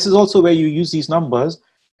 And this is also where you use these numbers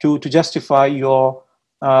to justify your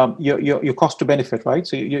cost to benefit, right?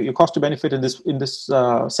 So your cost to benefit in this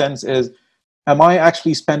sense is, am I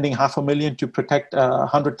actually spending $500,000 to protect a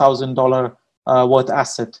 $100,000 worth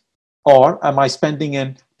asset, or am I spending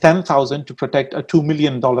in $10,000 to protect a $2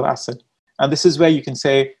 million asset? And this is where you can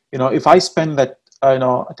say, if I spend that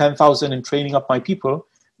 $10,000 in training up my people,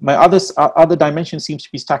 my other dimensions seems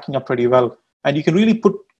to be stacking up pretty well, and you can really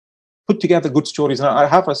put together good stories. And I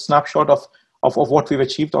have a snapshot of what we've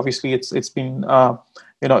achieved. Obviously, it's been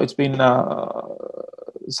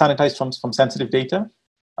sanitized from sensitive data,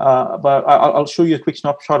 but I'll show you a quick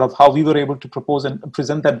snapshot of how we were able to propose and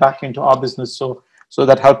present that back into our business. So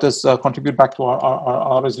that helped us contribute back to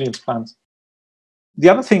our resilience plans. The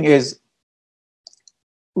other thing is,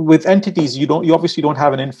 with entities, you obviously don't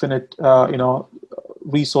have an infinite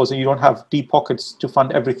resource, and you don't have deep pockets to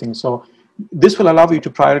fund everything. So this will allow you to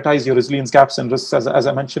prioritize your resilience gaps and risks, as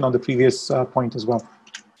I mentioned on the previous point as well.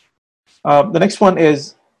 The next one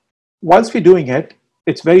is, whilst we're doing it,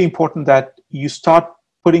 it's very important that you start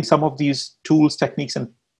putting some of these tools, techniques,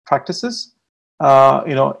 and practices,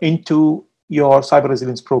 into your cyber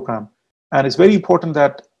resilience program. And it's very important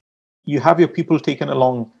that you have your people taken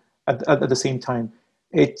along at the same time.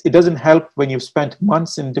 It doesn't help when you've spent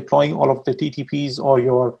months in deploying all of the TTPs or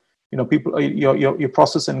your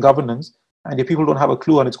process and governance, and your people don't have a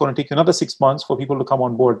clue, and it's going to take another 6 months for people to come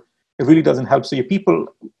on board. It really doesn't help. So your people,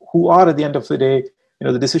 who are at the end of the day,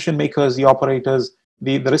 the decision makers, the operators,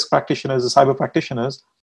 the risk practitioners, the cyber practitioners,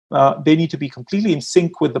 they need to be completely in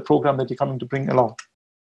sync with the program that you're coming to bring along.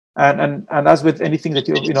 And as with anything that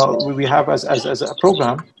we have as a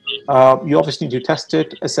program, you obviously need to test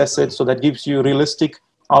it, assess it, so that gives you realistic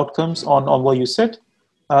outcomes on where you sit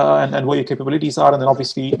and where your capabilities are, and then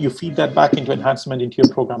obviously you feed that back into enhancement into your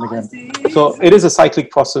program again. So it is a cyclic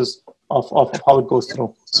process of how it goes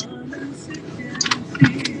through.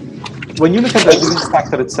 When you look at the resilience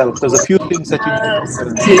factor itself, there's a few things that you need to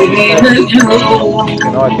consider. I think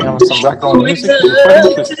I have some background music. It's quite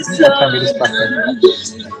interesting. That can be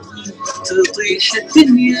distracting. تطيش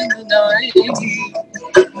الدنيا من عيني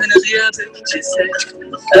من غيابك جسد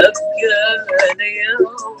أبقى أنا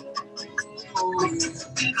يوم.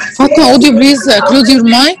 Fatma, would you please close your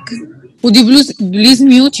mic? Would you please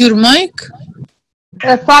mute your mic?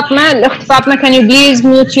 Fatma, الأخت Fatma, can you please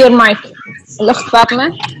mute your mic? الأخت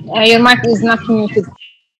Fatma, your mic is not muted.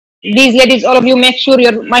 Please, ladies, all of you, make sure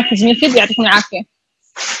your mic is muted. يعطيكم العافية.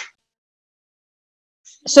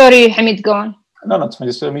 Sorry, Hameed, go on. No, it's fine.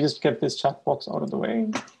 Let me just get this chat box out of the way.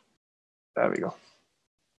 There we go.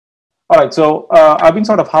 All right, so I've been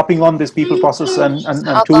sort of harping on this people, process, and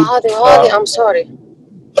tools. I'm sorry.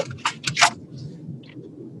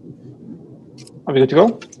 Are we good to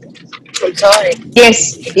go? I'm sorry.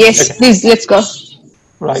 Yes, okay. Please, let's go.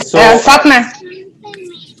 Right, so Fatma.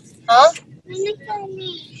 Huh?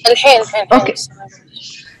 الحين. Okay.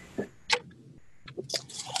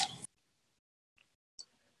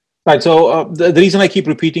 Right, so the reason I keep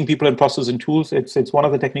repeating people and process and tools, it's one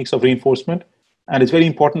of the techniques of reinforcement, and it's very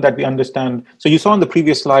important that we understand. So you saw on the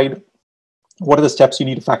previous slide, what are the steps you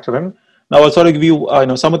need to factor in? Now I'll sort of give you,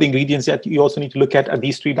 some of the ingredients that you also need to look at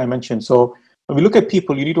these three dimensions. So when we look at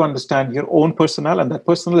people, you need to understand your own personnel, and that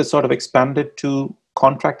personnel is sort of expanded to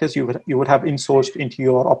contractors you would have insourced into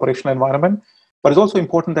your operational environment. But it's also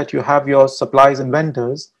important that you have your suppliers and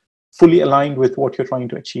vendors fully aligned with what you're trying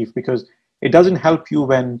to achieve, because it doesn't help you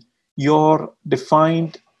when your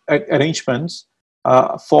defined arrangements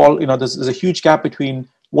fall, there's a huge gap between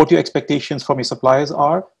what your expectations from your suppliers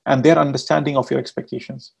are and their understanding of your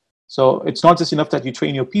expectations. So it's not just enough that you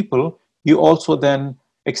train your people, you also then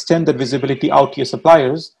extend that visibility out to your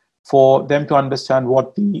suppliers for them to understand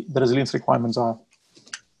what the resilience requirements are.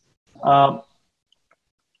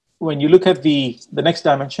 When you look at the next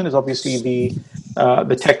dimension is obviously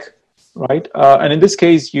the tech, right? And in this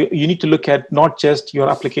case, you need to look at not just your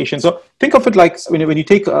application. So think of it like when you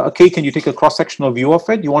take a cake and you take a cross-sectional view of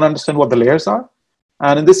it, you want to understand what the layers are.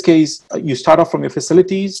 And in this case, you start off from your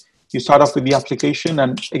facilities, you start off with the application.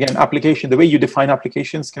 And again, application, the way you define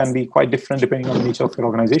applications can be quite different depending on the nature of your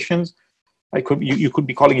organizations. You could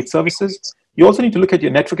be calling it services. You also need to look at your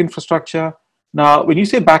network infrastructure. Now, when you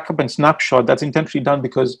say backup and snapshot, that's intentionally done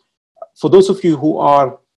because for those of you who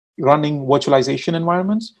are running virtualization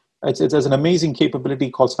environments, there's an amazing capability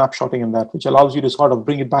called snapshotting in that, which allows you to sort of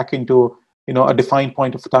bring it back into a defined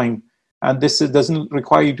point of time. And this doesn't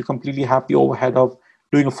require you to completely have the overhead of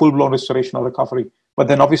doing a full-blown restoration or recovery. But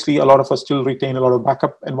then obviously a lot of us still retain a lot of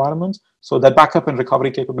backup environments. So that backup and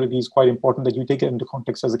recovery capability is quite important that you take it into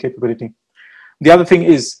context as a capability. The other thing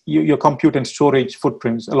is your compute and storage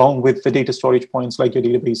footprints along with the data storage points like your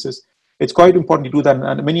databases. It's quite important to do that.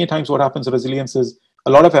 And many times what happens in resilience is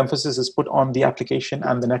a lot of emphasis is put on the application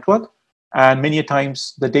and the network. And many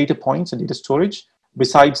times the data points and data storage,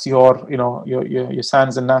 besides your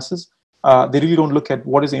SANs and NASs, they really don't look at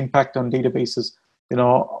what is the impact on databases.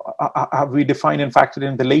 Have we defined and factored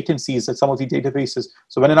in the latencies at some of the databases?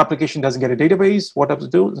 So when an application doesn't get a database, what does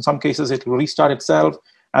it do? In some cases, it will restart itself.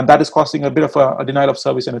 And that is causing a bit of a denial of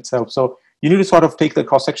service in itself. So you need to sort of take the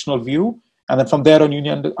cross-sectional view. And then from there on,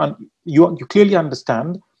 you clearly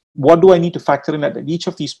understand what do I need to factor in at each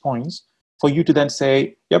of these points for you to then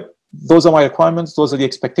say, yep, those are my requirements, those are the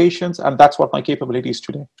expectations, and that's what my capability is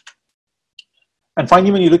today. And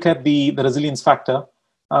finally, when you look at the resilience factor,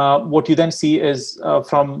 what you then see is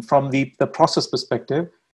from the process perspective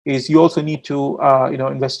is you also need to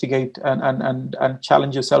investigate and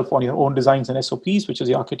challenge yourself on your own designs and SOPs, which is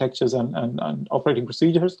the architectures and operating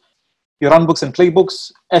procedures, your runbooks and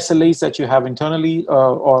playbooks, SLAs that you have internally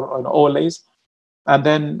or OLAs, and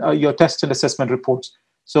then your test and assessment reports.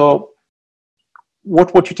 So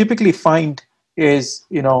what you typically find is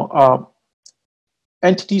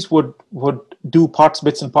entities would do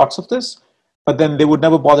bits and parts of this, but then they would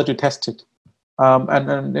never bother to test it.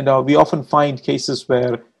 We often find cases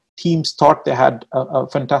where teams thought they had a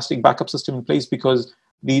fantastic backup system in place because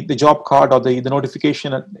the job card or the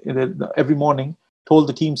notification every morning told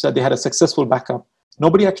the teams that they had a successful backup.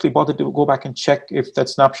 Nobody actually bothered to go back and check if that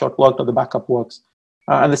snapshot worked or the backup works.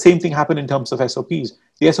 And the same thing happened in terms of SOPs.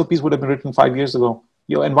 The SOPs would have been written 5 years ago.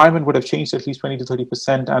 Your environment would have changed at least 20 to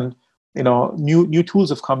 30%, and new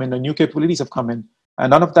tools have come in and new capabilities have come in,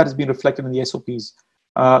 and none of that has been reflected in the SOPs.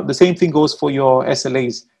 The same thing goes for your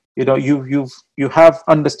SLAs. You have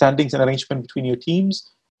understandings and arrangement between your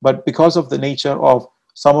teams, but because of the nature of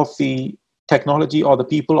some of the technology or the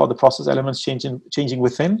people or the process elements changing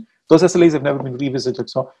within, those SLAs have never been revisited.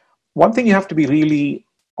 So one thing you have to be really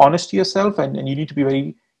honest to yourself and you need to be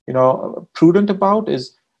very prudent about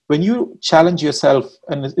is when you challenge yourself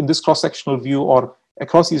and in this cross-sectional view or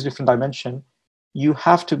across these different dimensions, you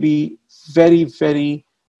have to be very, very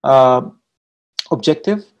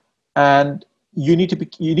objective, and you need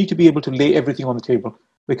to be able to lay everything on the table,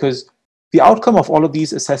 because the outcome of all of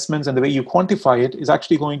these assessments and the way you quantify it is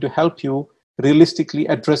actually going to help you realistically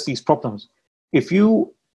address these problems. If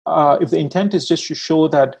the intent is just to show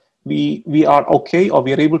that we are okay or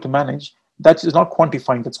we are able to manage, that is not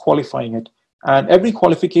quantifying, that's qualifying it. And every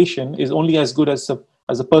qualification is only as good as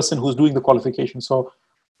a person who's doing the qualification. So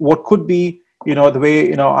what could be, the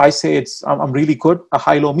way, I say I'm really good, a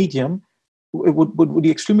high, low, medium, it would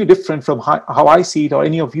be extremely different from how I see it or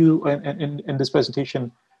any of you in this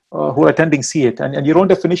presentation who are attending see it. And your own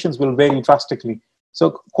definitions will vary drastically.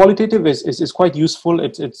 So qualitative is quite useful.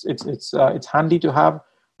 It's handy to have,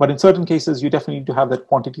 but in certain cases, you definitely need to have that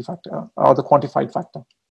quantity factor or the quantified factor.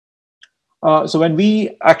 So when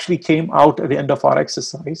we actually came out at the end of our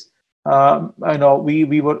exercise,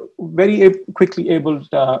 we were very quickly able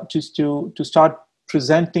to start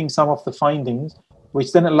presenting some of the findings,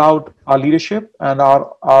 which then allowed our leadership and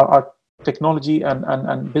our technology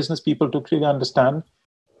and business people to clearly understand,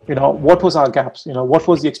 what was our gaps, what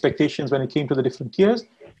was the expectations when it came to the different tiers,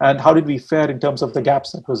 and how did we fare in terms of the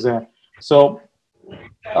gaps that was there. So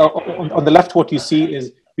on the left, what you see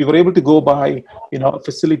is we were able to go by, a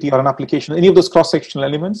facility or an application, any of those cross-sectional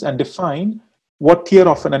elements, and define, what tier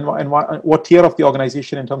of what tier of the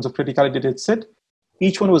organization in terms of criticality did it sit.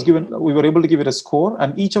 Each one was given, we were able to give it a score,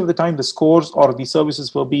 and each of the time the scores or the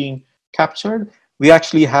services were being captured, we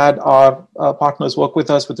actually had our partners work with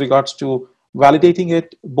us with regards to validating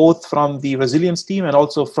it, both from the resilience team and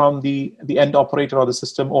also from the end operator or the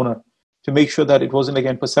system owner, to make sure that it wasn't,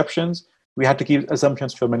 again, perceptions. We had to keep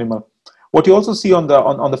assumptions to a minimum. What you also see on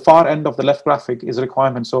the far end of the left graphic is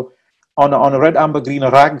requirements. So on a red, amber, green, a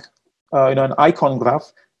RAG, an icon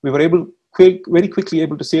graph, we were very quickly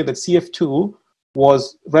able to say that CF2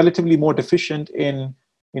 was relatively more deficient in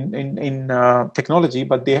technology,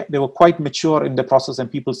 but they were quite mature in the process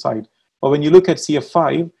and people side. But when you look at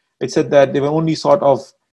CF5, it said that they were only sort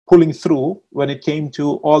of pulling through when it came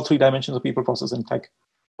to all three dimensions of people, process, and tech.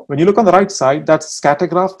 When you look on the right side, that's scatter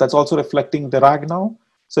graph. That's also reflecting the RAG now.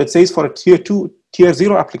 So it says for a tier 2, tier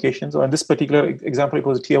 0 applications, or in this particular example, it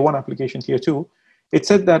was a tier 1 application, tier 2. It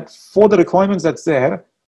said that for the requirements that's there,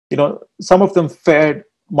 some of them fared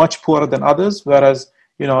much poorer than others, whereas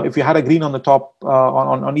if you had a green on the top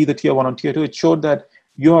on either tier 1 or tier 2, it showed that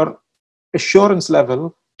your assurance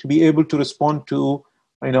level to be able to respond to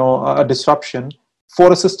a disruption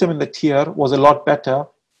for a system in the tier was a lot better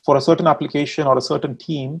for a certain application or a certain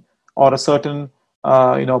team or a certain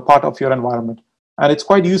part of your environment. And it's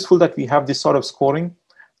quite useful that we have this sort of scoring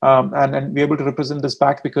and be able to represent this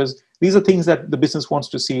back, because these are things that the business wants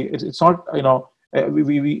to see. It's not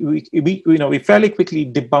we fairly quickly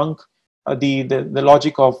debunk the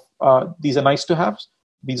logic of these are nice to haves.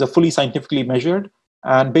 These are fully scientifically measured,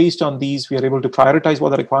 and based on these, we are able to prioritize what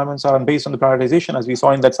the requirements are. And based on the prioritization, as we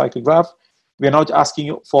saw in that cycle graph, we are not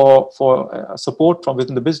asking for support from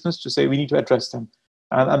within the business to say we need to address them.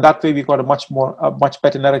 And that way, we've got a much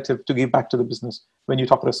better narrative to give back to the business when you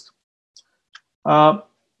talk risk.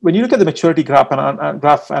 When you look at the maturity graph,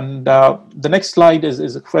 and the next slide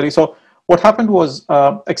is a query. So what happened was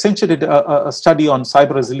Accenture did a study on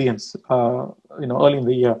cyber resilience, early in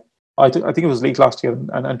the year. I think it was late last year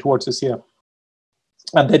and towards this year.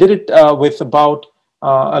 And they did it with about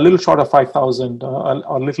a little short of 5,000,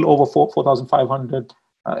 or a little over 4,500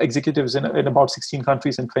 executives in about 16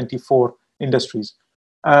 countries and 24 industries.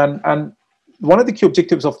 And one of the key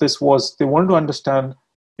objectives of this was they wanted to understand,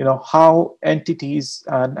 how entities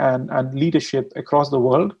and leadership across the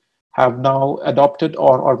world have now adopted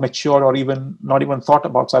or matured or even not even thought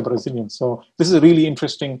about cyber resilience. So this is a really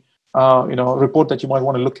interesting, report that you might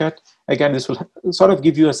want to look at. Again, this will sort of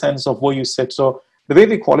give you a sense of where you sit. So the way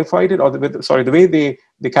they qualified it, or the way they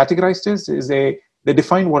categorized this is they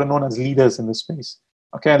define what are known as leaders in this space.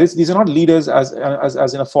 Okay, these are not leaders as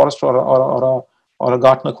in a Forrester or a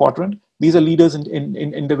Gartner quadrant. These are leaders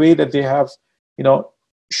in the way that they have,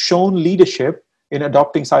 shown leadership in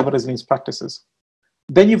adopting cyber resilience practices.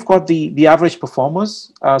 Then you've got the average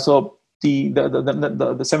performers. So the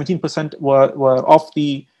 17% were of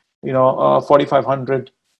the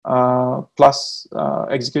 4,500 plus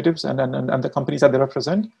executives and the companies that they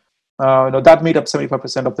represent. That made up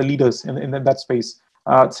 75% of the leaders in that space.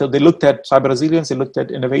 So they looked at cyber resilience, they looked at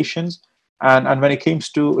innovations, and when it came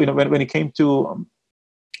to when it came to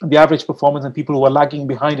the average performance and people who were lagging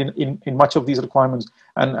behind in much of these requirements,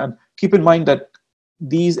 and keep in mind that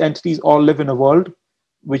these entities all live in a world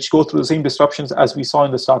which go through the same disruptions as we saw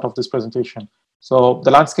in the start of this presentation. So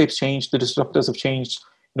the landscape's changed, the disruptors have changed,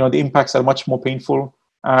 the impacts are much more painful,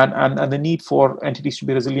 and the need for entities to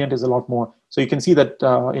be resilient is a lot more. So you can see that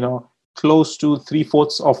close to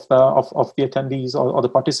 3/4 of the attendees or the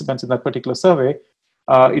participants in that particular survey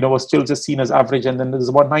were still just seen as average, and then there's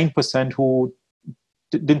about 9% who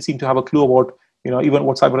didn't seem to have a clue about even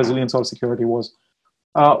what cyber resilience or security was.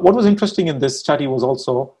 What was interesting in this study was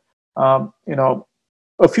also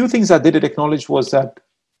a few things that they did acknowledge was that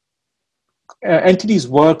entities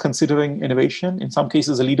were considering innovation. In some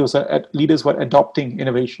cases, the leaders were adopting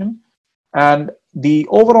innovation, and the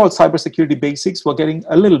overall cybersecurity basics were getting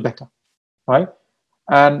a little better, right?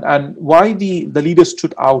 And why the leaders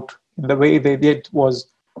stood out in the way they did was,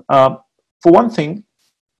 for one thing,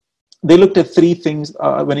 they looked at three things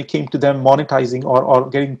when it came to them monetizing or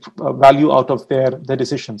getting value out of their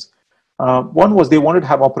decisions. One was they wanted to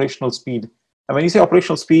have operational speed. And when you say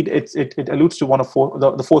operational speed, it alludes to one of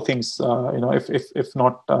the four things, if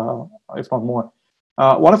not more.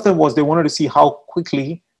 One of them was they wanted to see how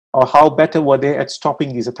quickly or how better were they at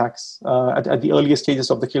stopping these attacks at the earliest stages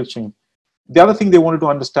of the kill chain. The other thing they wanted to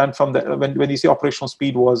understand from when you say operational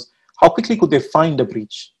speed was how quickly could they find a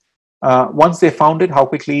breach. Once they found it, how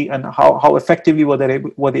quickly and how effectively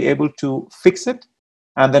were they able to fix it,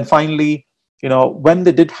 and then finally, when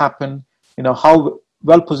they did happen, how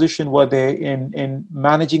well positioned were they in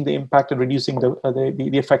managing the impact and reducing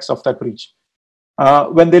the effects of that breach.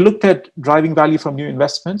 When they looked at driving value from new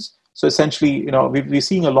investments, so essentially, we're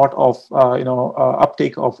seeing a lot of,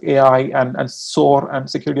 uptake of AI and SOAR and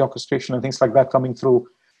security orchestration and things like that coming through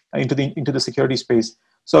into the security space.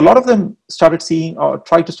 So a lot of them started seeing or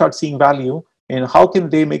tried to start seeing value in how can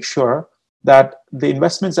they make sure that the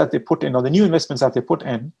investments that they put in or the new investments that they put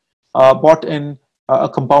in brought in a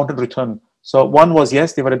compounded return. So one was,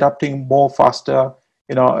 yes, they were adapting more faster,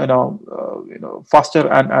 faster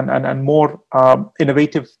and more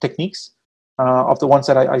innovative techniques of the ones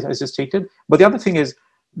that I just stated. But the other thing is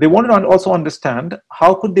they wanted to also understand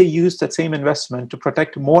how could they use that same investment to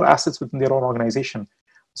protect more assets within their own organization.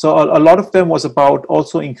 So a lot of them was about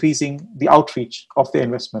also increasing the outreach of their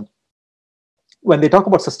investment. When they talk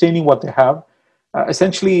about sustaining what they have,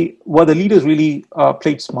 essentially, where the leaders really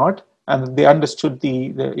played smart and they understood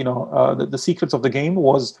the secrets of the game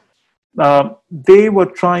was they were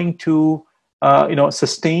trying to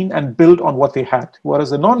sustain and build on what they had.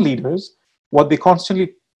 Whereas the non-leaders, what they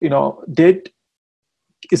constantly did,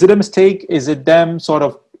 is it a mistake? Is it them sort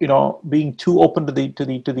of being too open to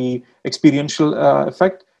the experiential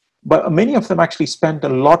effect? But many of them actually spent a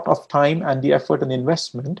lot of time and the effort and the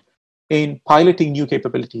investment in piloting new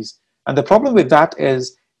capabilities. And the problem with that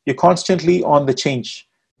is you're constantly on the change.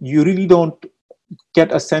 You really don't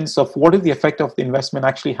get a sense of what is the effect of the investment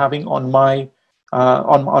actually having on my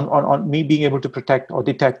on me being able to protect or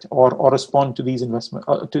detect or respond to these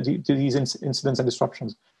incidents and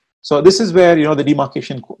disruptions. So this is where the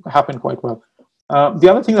demarcation happened quite well. The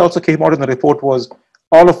other thing that also came out in the report was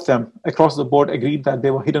all of them across the board agreed that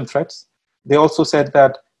there were hidden threats. They also said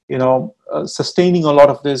that sustaining a lot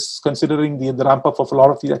of this, considering the ramp up of a lot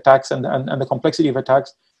of these attacks and the complexity of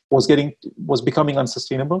attacks was becoming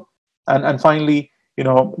unsustainable. And finally,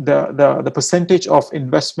 the percentage of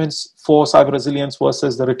investments for cyber resilience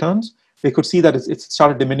versus the returns, they could see that it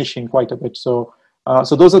started diminishing quite a bit. So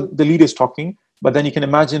those are the leaders talking. But then you can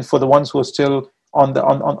imagine for the ones who are still on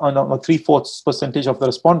a 3/4 percentage of the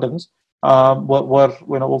respondents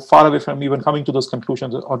were far away from even coming to those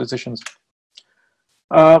conclusions or decisions.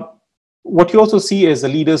 What you also see is the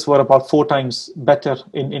leaders were about 4 times better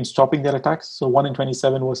in stopping their attacks. So 1 in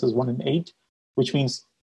 27 versus 1 in 8, which means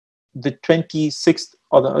the 26th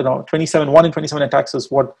or the 27, 1 in 27 attacks is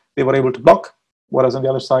what they were able to block. Whereas on the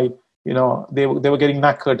other side, they were getting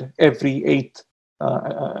knackered every 8th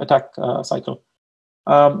attack cycle.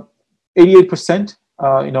 88%,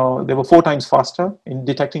 they were 4 times faster in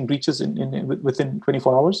detecting breaches within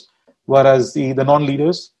 24 hours. Whereas the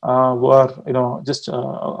non-leaders were just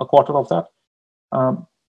a quarter of that.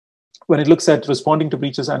 When it looks at responding to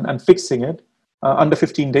breaches and fixing it under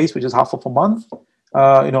 15 days, which is half of a month,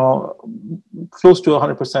 close to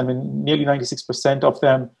 100%, I mean, nearly 96% of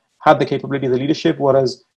them had the capability of the leadership,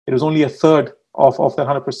 whereas it was only a third of that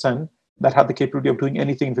 100% that had the capability of doing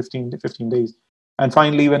anything in 15 days. And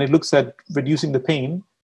finally, when it looks at reducing the pain,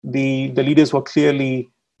 the leaders were clearly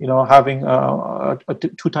having a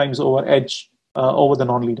 2 times over edge over the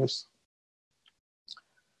non-leaders.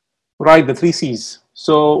 Right, the 3 C's.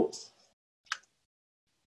 So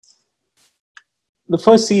the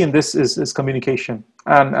first C in this is communication.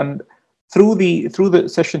 And through the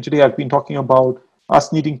session today, I've been talking about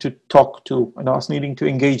us needing to talk to, us needing to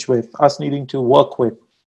engage with, us needing to work with,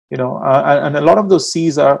 and a lot of those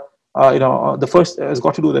C's are, the first has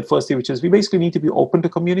got to do with that first C, which is we basically need to be open to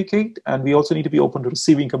communicate, and we also need to be open to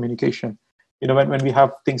receiving communication, when we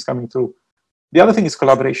have things coming through. The other thing is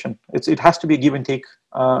collaboration. It has to be a give and take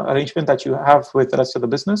arrangement that you have with the rest of the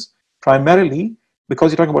business, primarily because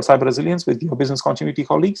you're talking about cyber resilience with your business continuity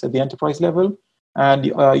colleagues at the enterprise level and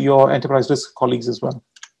your enterprise risk colleagues as well.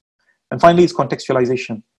 And finally, it's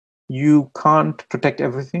contextualization. You can't protect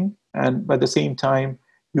everything, and at the same time,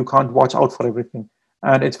 you can't watch out for everything.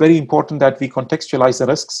 And it's very important that we contextualize the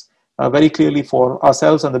risks very clearly for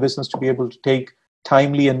ourselves and the business to be able to take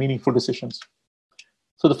timely and meaningful decisions.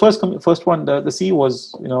 So the first one, the C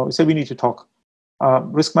was, we said we need to talk.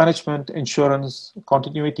 Risk management, insurance,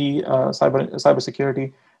 continuity,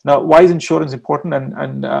 cybersecurity. Now, why is insurance important?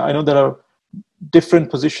 And I know there are different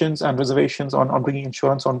positions and reservations on bringing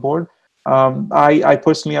insurance on board. I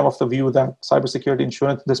personally am of the view that cybersecurity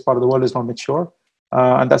insurance in this part of the world is not mature.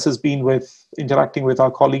 And that has been with interacting with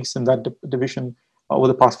our colleagues in that division over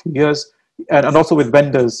the past few years, and also with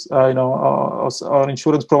vendors, or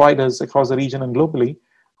insurance providers across the region and globally,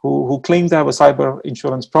 who claim to have a cyber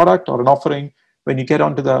insurance product or an offering. When you get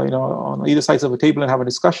onto the, on either sides of the table and have a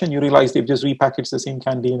discussion, you realize they've just repackaged the same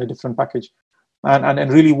candy in a different package, and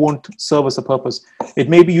really won't serve as a purpose. It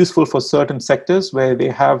may be useful for certain sectors where they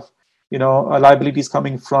have, liabilities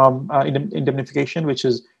coming from indemnification, which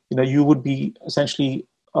is, you would be essentially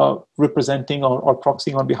representing or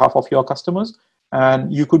proxying on behalf of your customers,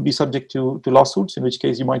 and you could be subject to lawsuits, in which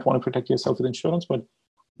case you might want to protect yourself with insurance. But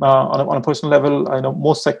on a personal level, I know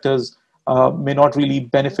most sectors may not really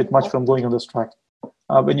benefit much from going on this track.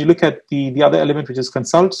 When you look at the other element, which is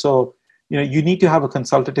consult, so you need to have a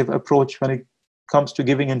consultative approach when it comes to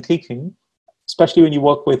giving and taking, especially when you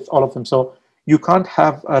work with all of them. So you can't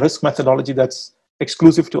have a risk methodology that's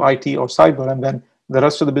exclusive to IT or cyber, and then the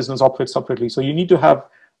rest of the business operates separately. So you need to have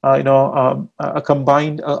a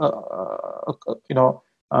combined, a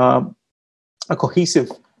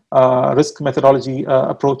cohesive risk methodology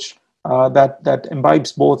approach that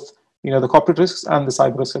imbibes both the corporate risks and the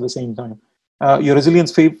cyber risks at the same time. Your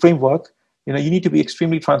resilience framework, you need to be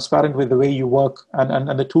extremely transparent with the way you work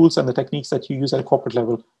and the tools and the techniques that you use at a corporate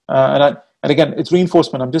level. And again, it's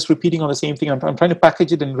reinforcement. I'm just repeating on the same thing. I'm trying to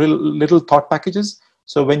package it in little thought packages.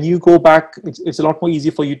 So when you go back, it's a lot more easy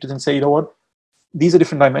for you to then say, what, these are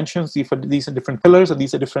different dimensions, these are different pillars, and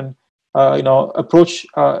these are different approach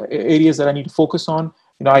areas that I need to focus on.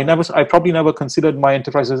 I probably never considered my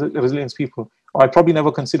enterprise resilience people, or I probably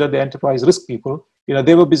never considered the enterprise risk people.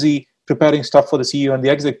 They were busy preparing stuff for the CEO and the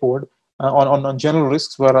exec board on general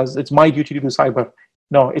risks, whereas it's my duty to do cyber.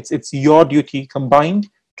 No, it's your duty combined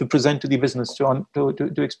to present to the business to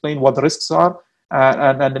explain what the risks are,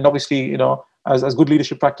 and then obviously as good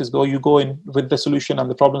leadership practice you go in with the solution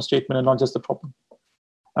and the problem statement and not just the problem.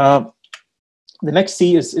 The next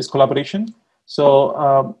C is collaboration.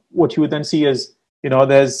 So what you would then see is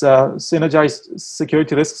there's synergized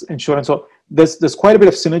security risks insurance. So there's quite a bit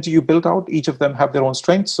of synergy you built out. Each of them have their own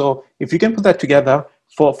strengths. So if you can put that together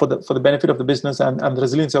for the benefit of the business and the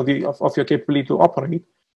resilience of your capability to operate,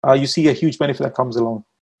 you see a huge benefit that comes along.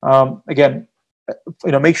 Again,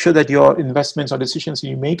 make sure that your investments or decisions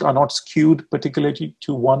you make are not skewed particularly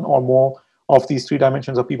to one or more of these three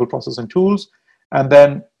dimensions of people, process, and tools. And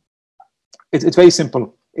then it's very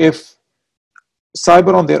simple. If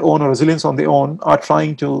cyber on their own or resilience on their own are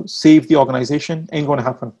trying to save the organization, ain't going to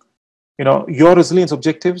happen. Your resilience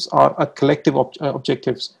objectives are a collective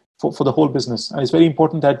objectives for the whole business. And it's very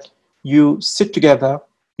important that you sit together,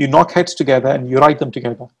 you knock heads together, and you write them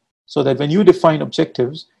together. So that when you define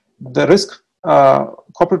objectives, the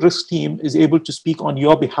corporate risk team is able to speak on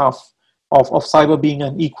your behalf of cyber being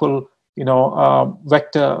an equal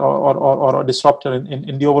vector or a disruptor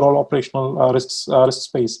in the overall operational risk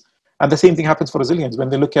space. And the same thing happens for resilience. When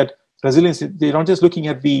they look at resilience, they're not just looking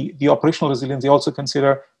at the operational resilience, they also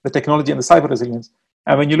consider the technology and the cyber resilience.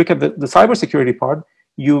 And when you look at the cybersecurity part,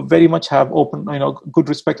 you very much have open, good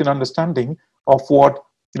respect and understanding of what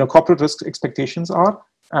corporate risk expectations are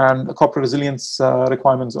and the corporate resilience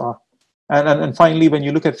requirements are. And finally, when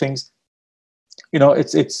you look at things,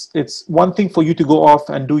 it's one thing for you to go off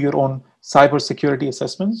and do your own cybersecurity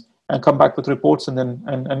assessments and come back with reports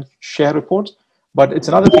and share reports. But it's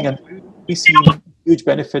another thing, and we see huge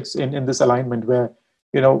benefits in this alignment where,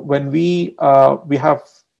 when we have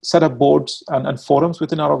set up boards and forums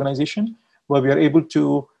within our organization where we are able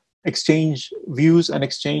to exchange views and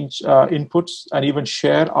exchange inputs and even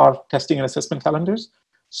share our testing and assessment calendars.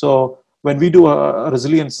 So when we do a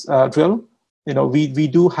resilience drill, we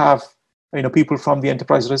do have people from the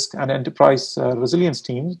enterprise risk and enterprise resilience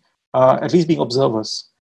teams at least being observers,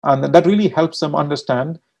 and that really helps them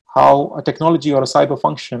understand how a technology or a cyber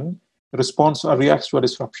function responds or reacts to a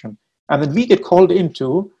disruption. And then we get called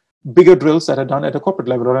into bigger drills that are done at a corporate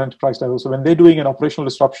level or enterprise level. So when they're doing an operational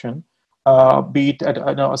disruption, be it at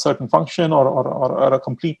a certain function or a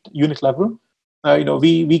complete unit level,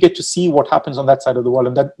 we get to see what happens on that side of the world.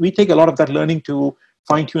 And that we take a lot of that learning to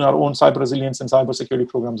fine-tune our own cyber resilience and cybersecurity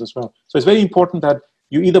programs as well. So it's very important that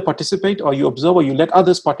you either participate or you observe, or you let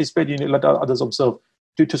others participate, you let others observe.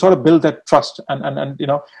 To sort of build that trust, and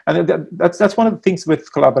that's one of the things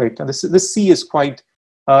with collaborate. And this C is quite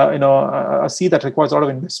a C that requires a lot of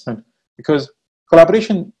investment, because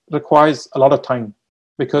collaboration requires a lot of time,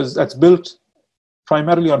 because that's built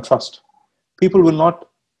primarily on trust. People will not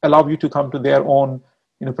allow you to come to their own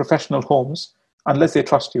professional homes unless they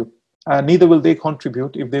trust you, and neither will they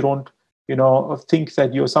contribute if they don't think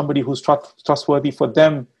that you're somebody who's trustworthy for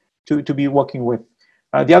them to be working with.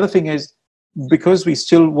 The other thing is, because we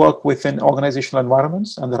still work within organizational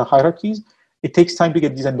environments and there are hierarchies, it takes time to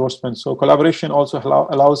get these endorsements. So collaboration also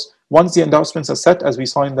allows, once the endorsements are set, as we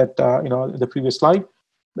saw in that the previous slide,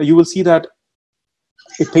 you will see that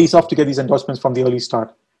it pays off to get these endorsements from the early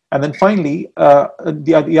start. And then finally,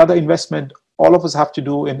 the other investment all of us have to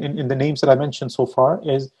do in the names that I mentioned so far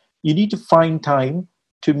is you need to find time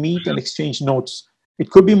to meet and exchange notes. It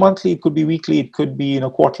could be monthly, it could be weekly, it could be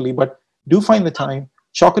quarterly, but do find the time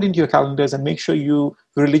chalk it into your calendars and make sure you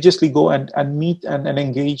religiously go and meet and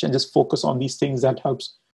engage and just focus on these things that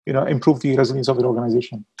helps, improve the resilience of your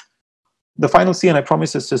organization. The final C, and I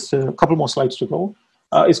promise it's just a couple more slides to go,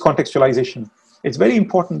 is contextualization. It's very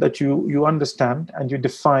important that you understand and you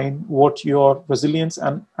define what your resilience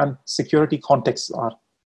and security contexts are,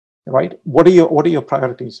 right? What are your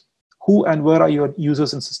priorities? Who and where are your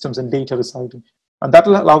users and systems and data residing? And that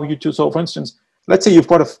will allow you to, so for instance, let's say you've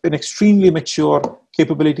got an extremely mature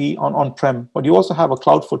capability on-prem, but you also have a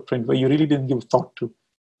cloud footprint where you really didn't give thought to.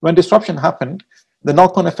 When disruption happened, the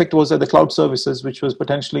knock-on effect was that the cloud services, which was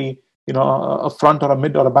potentially a front or a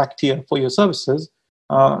mid or a back tier for your services,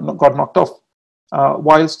 got knocked off.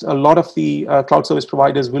 Whilst a lot of the cloud service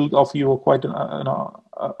providers will offer you quite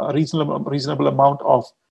a reasonable amount of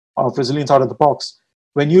resilience out of the box,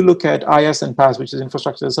 when you look at IaaS and PaaS, which is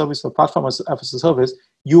infrastructure as a service or platform as a service,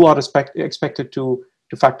 you are expected to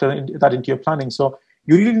factor that into your planning. So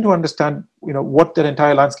you really need to understand what that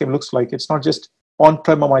entire landscape looks like. It's not just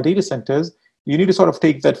on-prem or my data centers. You need to sort of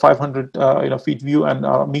take that 500 feet view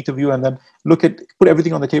and meter view, and then put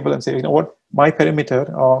everything on the table and say, what, my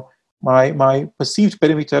perimeter or my perceived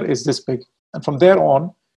perimeter is this big. And from there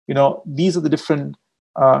on, these are the different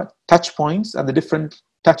touch points and the different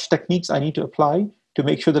touch techniques I need to apply to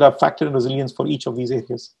make sure that I've factored in resilience for each of these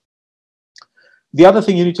areas. The other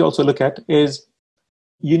thing you need to also look at is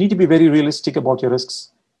you need to be very realistic about your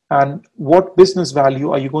risks and what business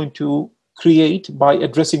value are you going to create by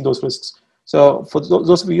addressing those risks. So for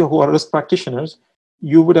those of you who are risk practitioners,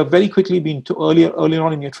 you would have very quickly been earlier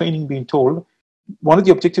on in your training being told one of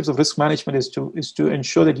the objectives of risk management is to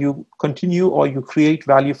ensure that you continue or you create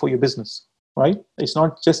value for your business, right? It's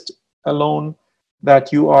not just alone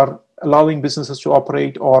that you are allowing businesses to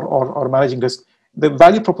operate or managing risk. The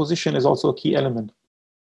value proposition is also a key element.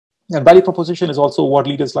 And value proposition is also what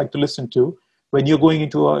leaders like to listen to when you're going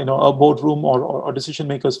into a boardroom or decision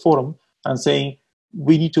makers forum and saying,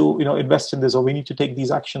 we need to invest in this, or we need to take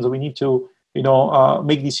these actions, or we need to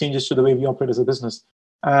make these changes to the way we operate as a business.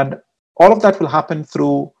 And all of that will happen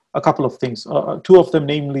through a couple of things. Two of them,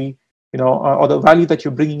 namely, or the value that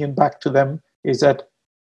you're bringing in back to them is that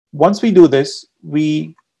once we do this,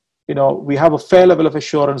 we have a fair level of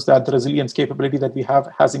assurance that the resilience capability that we have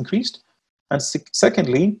has increased. And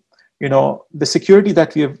secondly, the security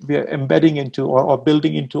that we are embedding into or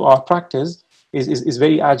building into our practice is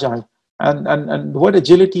very agile. And the word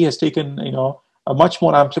agility has taken a much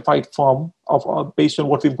more amplified form of based on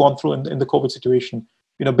what we've gone through in the COVID situation.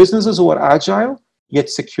 Businesses who are agile yet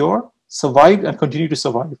secure survived and continue to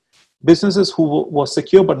survive. Businesses who were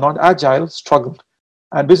secure but not agile struggled,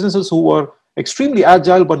 and businesses who were extremely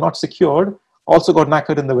agile but not secured also got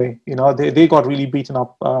knackered in the way. They got really beaten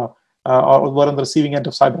up or were on the receiving end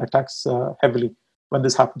of cyber attacks heavily when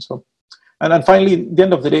this happened. So, and finally, at the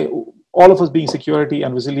end of the day, all of us being security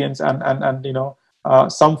and resilience and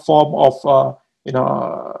some form of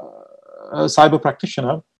a cyber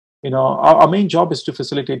practitioner, our main job is to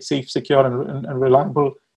facilitate safe, secure, and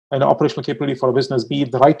reliable operational capability for a business, be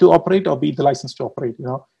it the right to operate or be it the license to operate.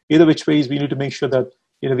 Either which ways, we need to make sure that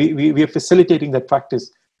we are facilitating that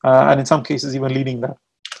practice, and in some cases even leading that.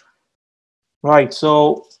 Right.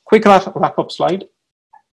 So, quick wrap-up slide.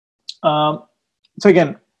 So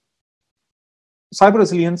again, cyber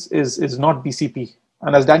resilience is not BCP,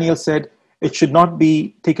 and as Daniel said, it should not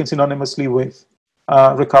be taken synonymously with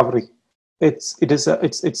recovery. It's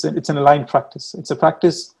an aligned practice. It's a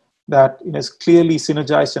practice that is clearly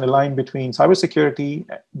synergized and aligned between cybersecurity,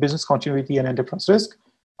 business continuity, and enterprise risk.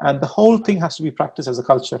 And the whole thing has to be practiced as a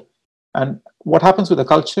culture. And what happens with a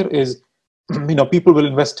culture is, people will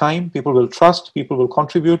invest time, people will trust, people will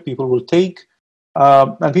contribute, people will take,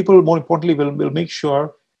 and people, more importantly, will make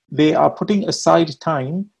sure they are putting aside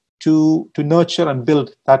time to nurture and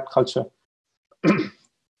build that culture.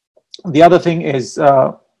 The other thing is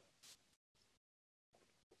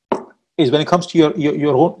when it comes to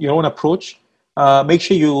your own approach, make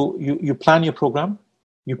sure you plan your program,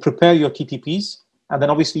 you prepare your TTPs, and then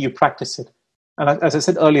obviously you practice it. And as I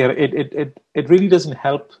said earlier, it really doesn't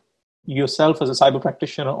help yourself as a cyber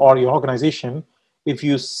practitioner or your organization if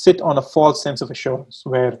you sit on a false sense of assurance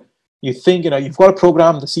where you think you've got a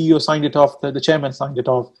program, the CEO signed it off, the chairman signed it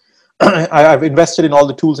off. I've invested in all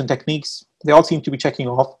the tools and techniques; they all seem to be checking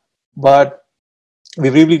off, but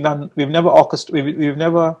we've never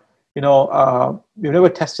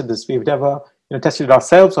tested this. We've never tested it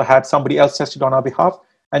ourselves or had somebody else test it on our behalf,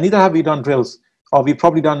 and neither have we done drills, or we've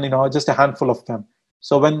probably done just a handful of them.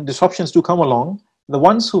 So when disruptions do come along, the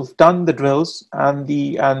ones who've done the drills and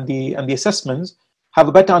the assessments have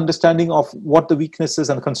a better understanding of what the weaknesses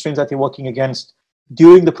and the constraints that they're working against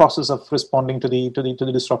during the process of responding to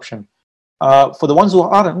the disruption. For the ones who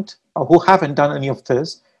aren't, or who haven't done any of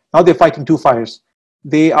this, now they're fighting two fires.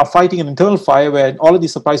 They are fighting an internal fire where all of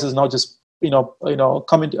these surprises now just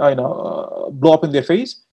come into blow up in their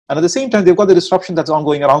face, and at the same time they've got the disruption that's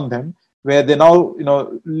ongoing around them, where they're now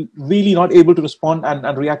really not able to respond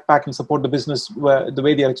and react back and support the business the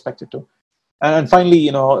way they are expected to. And finally,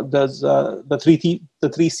 there's the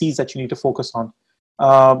three C's that you need to focus on: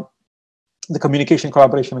 the communication,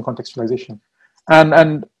 collaboration, and contextualization.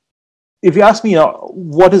 And if you ask me,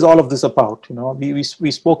 what is all of this about?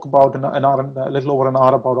 We spoke about a little over an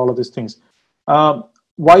hour about all of these things.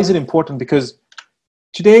 Why is it important? Because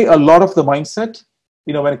today, a lot of the mindset,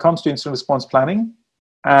 when it comes to incident response planning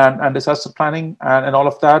and disaster planning and all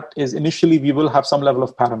of that, is initially we will have some level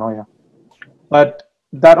of paranoia. But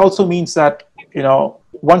that also means that,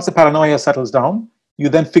 once the paranoia settles down, you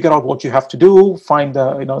then figure out what you have to do, find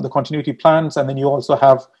the continuity plans, and then you also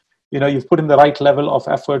have, you've put in the right level of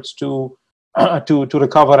efforts to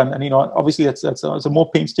recover. And obviously it's a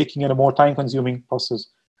more painstaking and a more time-consuming process.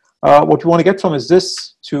 What we want to get from is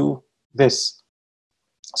this to this.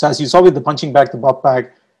 So as you saw with the punching bag, the bop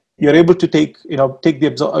bag, you're able to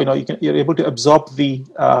you're able to absorb the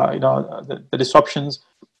disruptions,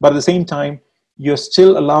 but at the same time, you're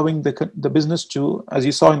still allowing the business to, as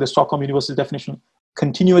you saw in the Stockholm University definition,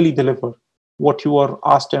 continually deliver what you were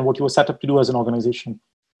asked and what you were set up to do as an organization.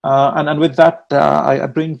 And with that, I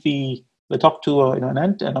bring the talk to an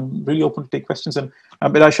end, and I'm really open to take questions.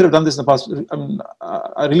 But I should have done this in the past.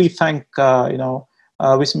 I really thank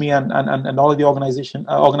WiCSME and all of the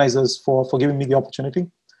organizers for giving me the opportunity.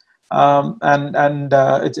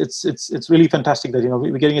 It's really fantastic that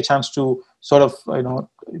we're getting a chance to sort of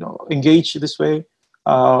engage this way.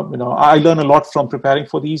 I learn a lot from preparing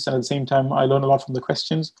for these, and at the same time I learn a lot from the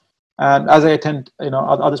questions. And as I attend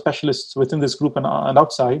other specialists within this group and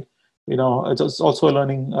outside, it's also a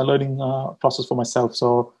learning process for myself.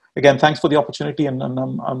 So again, thanks for the opportunity, and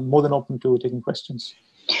I'm more than open to taking questions.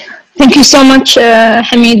 Thank you so much,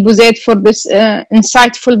 Hameed, Buzaid, for this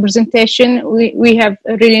insightful presentation. We have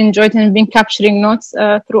really enjoyed and been capturing notes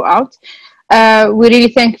throughout. We really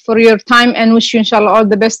thank you for your time and wish you, inshallah, all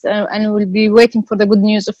the best. And we'll be waiting for the good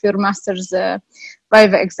news of your master's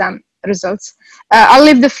Viva exam results. I'll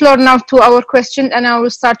leave the floor now to our question, and I will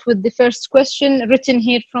start with the first question written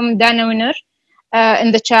here from Dana Winner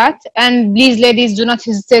in the chat. And please, ladies, do not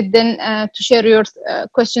hesitate then to share your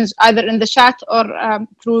questions either in the chat or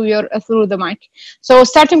through the mic. So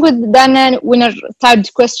starting with Dana Winner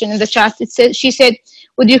typed question in the chat, she said,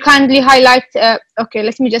 would you kindly highlight, okay,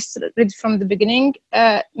 let me just read from the beginning.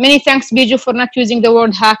 Many thanks, Biju, for not using the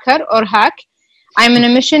word hacker or hack. I'm on a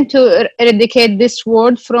mission to eradicate this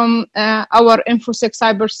word from our InfoSec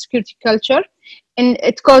cybersecurity culture, and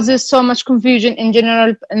it causes so much confusion in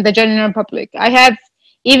the general public. I have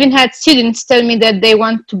even had students tell me that they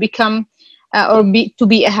want to become to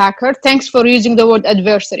be a hacker. Thanks for using the word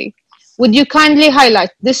adversary. Would you kindly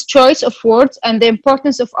highlight this choice of words and the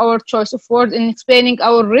importance of our choice of words in explaining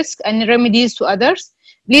our risk and remedies to others?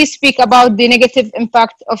 Please speak about the negative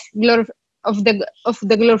impact of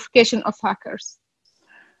the glorification of hackers.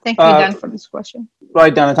 Thank you, Dan, for this question.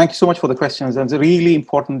 Right, Dana, thank you so much for the questions. And it's a really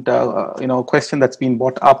important, question that's been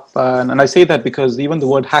brought up. And I say that because even the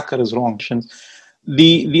word hacker is wrong.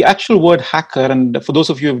 The actual word hacker, and for those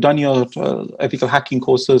of you who've done your ethical hacking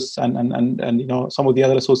courses and some of the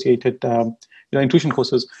other associated intrusion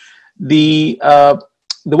courses, the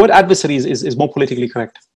word adversary is more politically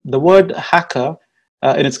correct. The word hacker,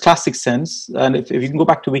 in its classic sense, and if you can go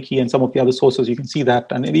back to Wiki and some of the other sources, you can see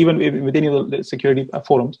that, and even with any of the security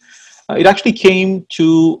forums, it actually came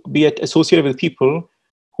to be associated with people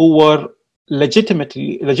who were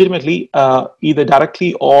legitimately either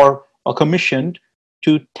directly or commissioned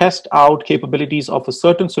to test out capabilities of a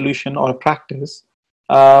certain solution or a practice,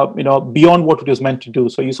 beyond what it was meant to do.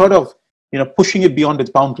 So you sort of, pushing it beyond its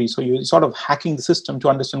boundaries. So you're sort of hacking the system to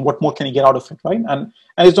understand what more can you get out of it, right? And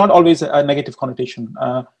it's not always a negative connotation.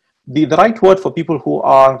 The right word for people who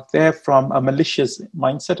are there from a malicious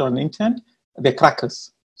mindset or an intent, they're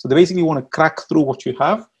crackers. So they basically want to crack through what you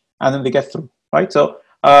have, and then they get through, right? So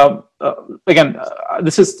again,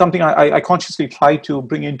 this is something I consciously try to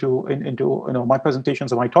bring into my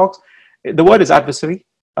presentations or my talks. The word is adversary.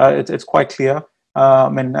 It's quite clear.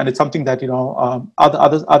 And it's something that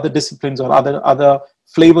other disciplines or other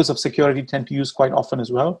flavors of security tend to use quite often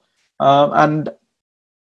as well. And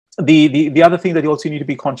the other thing that you also need to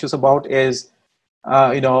be conscious about is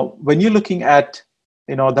when you're looking at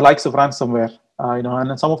the likes of ransomware,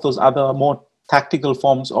 and some of those other more tactical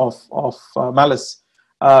forms of malice.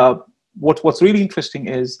 What's really interesting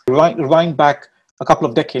is rewind back a couple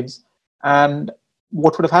of decades. And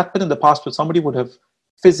what would have happened in the past was somebody would have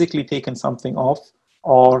physically taken something off,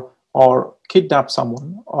 or kidnapped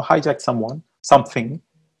someone, or hijacked something,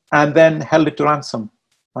 and then held it to ransom,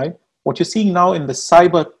 right? What you're seeing now in the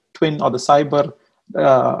cyber twin, or the cyber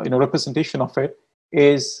representation of it,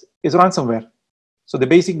 is ransomware. So they're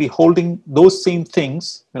basically holding those same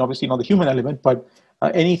things, and obviously not the human element, but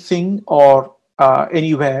anything or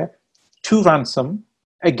anywhere to ransom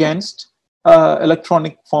against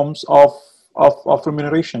electronic forms of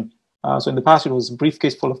remuneration. So in the past, it was a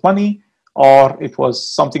briefcase full of money, or it was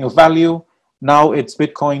something of value. Now it's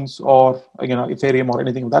Bitcoins, or Ethereum, or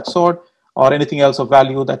anything of that sort, or anything else of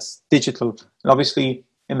value that's digital. And obviously,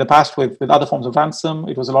 in the past, with other forms of ransom,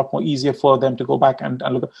 it was a lot more easier for them to go back and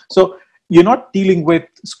look. So you're not dealing with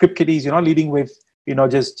script kiddies. You're not dealing with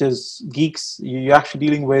just geeks. You're actually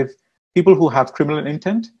dealing with people who have criminal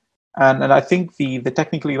intent. And I think the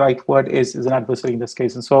technically right word is an adversary in this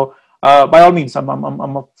case. And so, by all means,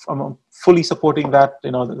 I'm fully supporting that.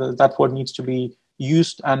 That word needs to be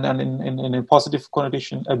used and in a positive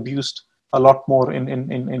connotation, abused a lot more in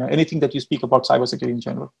anything that you speak about cybersecurity in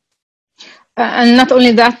general. And not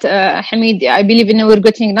only that, Hameed, I believe we're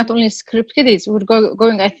getting not only script kiddies, we're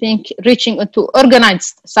going, I think, reaching into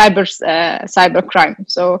organized cyber crime.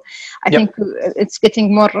 So I think it's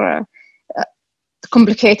getting more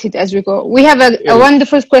complicated as we go. We have a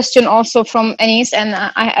wonderful question also from Anis, and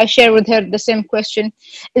I share with her the same question.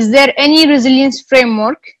 Is there any resilience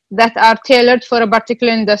framework that are tailored for a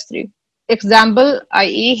particular industry? Example,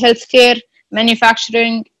 i.e. healthcare,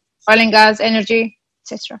 manufacturing, oil and gas, energy,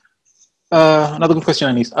 etc. Another good question,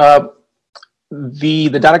 Anis. The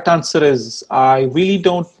direct answer is I really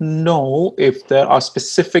don't know if there are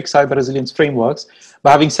specific cyber resilience frameworks.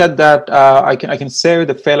 But having said that, I can say with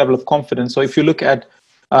a fair level of confidence. So if you look at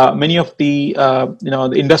many of the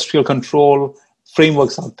the industrial control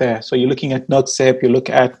frameworks out there, so you're looking at NERC-CEP, you look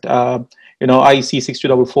at IEC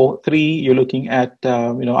 62443, you're looking at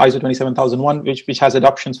ISO 27001, which has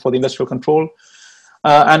adoptions for the industrial control.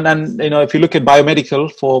 And if you look at biomedical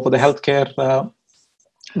for the healthcare,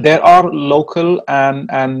 there are local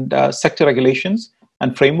and sector regulations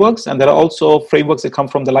and frameworks, and there are also frameworks that come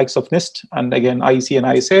from the likes of NIST and again IEC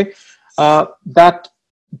and ISA that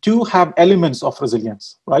do have elements of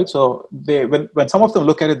resilience, right? So when some of them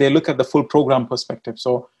look at it, they look at the full program perspective.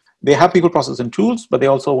 So they have people, process, and tools, but they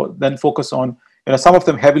also then focus on some of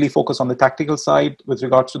them heavily focus on the tactical side with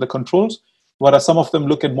regards to the controls, whereas some of them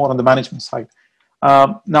look at more on the management side.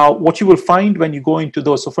 Now, what you will find when you go into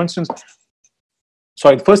those, so for instance,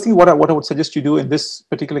 the first thing what I would suggest you do in this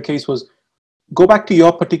particular case was go back to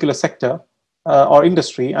your particular sector or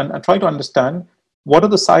industry and try to understand what are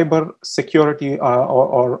the cyber security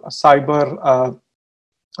or cyber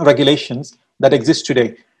regulations that exist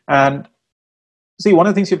today. And see, one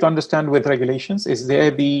of the things you have to understand with regulations is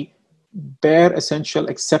they're the bare essential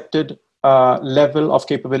accepted level of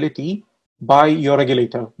capability by your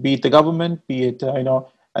regulator, be it the government, be it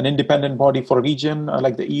an independent body for a region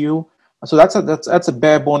like the EU. So that's a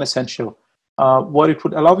bare bone essential. What it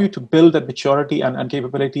would allow you to build that maturity and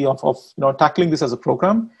capability of tackling this as a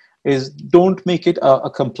program is don't make it a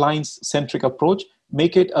compliance-centric approach,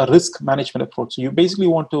 make it a risk management approach. So you basically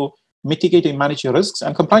want to mitigate and manage your risks,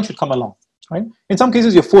 and compliance should come along, right? In some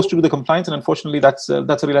cases, you're forced to do the compliance, and unfortunately, that's a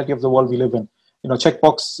reality of the world we live in.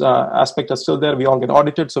 Checkbox aspect are still there. We all get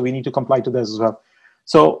audited, so we need to comply to this as well.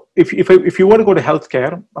 So if you were to go to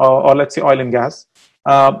healthcare or let's say oil and gas,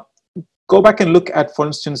 go back and look at, for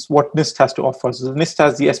instance, what NIST has to offer. So NIST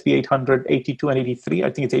has the SB 800, 82, and 83. I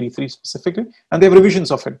think it's 83 specifically, and they have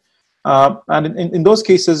revisions of it. And in those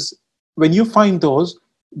cases, when you find those,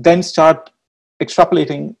 then start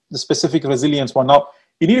extrapolating the specific resilience one. Now,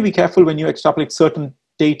 you need to be careful when you extrapolate certain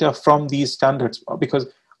data from these standards, because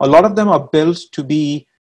a lot of them are built to be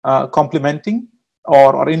complementing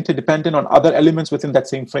or interdependent on other elements within that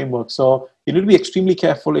same framework. So you need to be extremely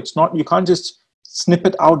careful. It's not, you can't just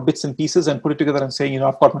snippet out bits and pieces and put it together and say,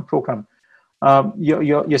 I've got my program.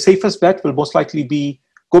 Your safest bet will most likely be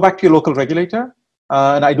go back to your local regulator.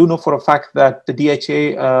 And I do know for a fact that the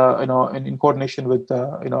DHA, in coordination with,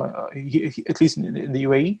 at least in the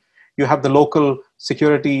UAE, you have the local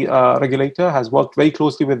security regulator has worked very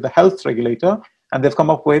closely with the health regulator, and they've come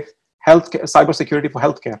up with cybersecurity for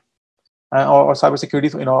healthcare or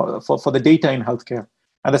cybersecurity for the data in healthcare.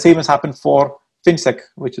 And the same has happened for FinSec,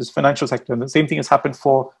 which is financial sector. And the same thing has happened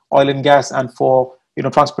for oil and gas and for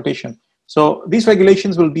transportation. So these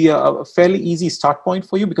regulations will be a fairly easy start point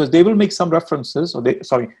for you, because they will make some references, or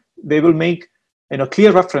they will make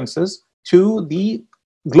clear references to the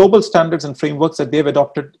global standards and frameworks that they've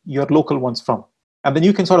adopted your local ones from. And then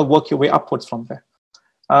you can sort of work your way upwards from there.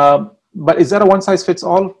 But is that a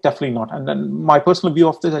one-size-fits-all? Definitely not. And then my personal view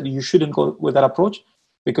of this is that you shouldn't go with that approach,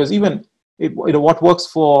 because even what works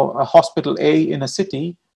for a hospital A in a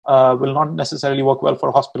city will not necessarily work well for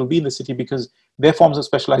a hospital B in the city, because their forms of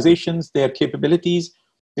specializations, their capabilities,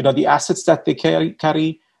 the assets that they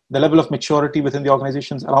carry, the level of maturity within the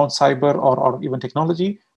organizations around cyber or even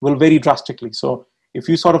technology will vary drastically. So if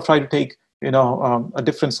you sort of try to take, a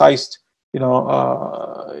different sized,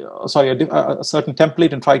 a certain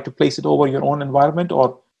template and try to place it over your own environment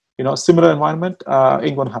or, a similar environment,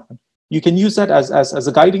 ain't going to happen. You can use that as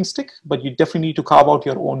a guiding stick, but you definitely need to carve out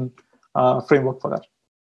your own framework for that.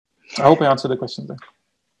 I hope I answered the question there.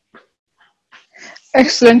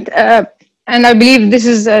 Excellent. And I believe this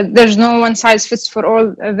is, there's no one size fits for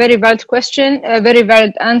all. A very valid question, a very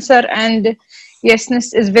valid answer. And yes,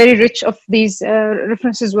 NIST is very rich of these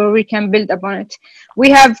references where we can build upon it. We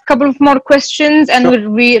have a couple of more questions and Sure.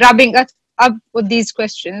 we'll be wrapping up with these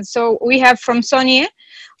questions. So we have from Sonia,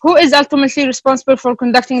 who is ultimately responsible for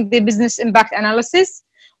conducting the business impact analysis?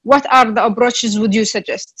 What are the approaches would you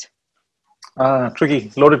suggest?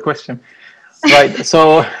 Tricky, loaded question. Right.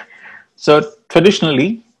 So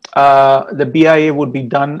traditionally, the BIA would be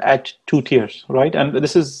done at 2 tiers, right? And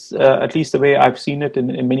this is at least the way I've seen it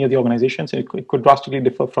in many of the organizations. It could drastically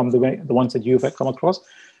differ from the ones that you've come across.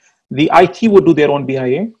 The IT would do their own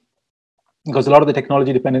BIA, because a lot of the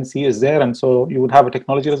technology dependency is there, and so you would have a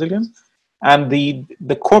technology resilience. And the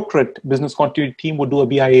corporate business continuity team would do a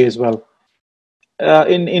BIA as well.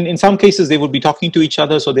 In some cases, they would be talking to each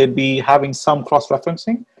other, so they'd be having some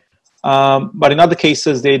cross-referencing. But in other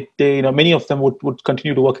cases, many of them would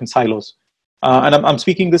continue to work in silos. And I'm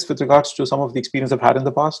speaking this with regards to some of the experience I've had in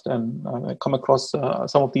the past, and I come across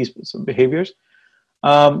some of these behaviors.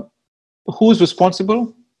 Who's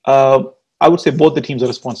responsible? I would say both the teams are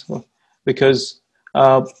responsible, because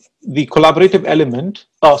the collaborative element.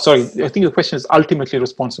 Oh, sorry. I think the question is ultimately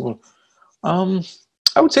responsible.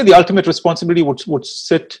 I would say the ultimate responsibility would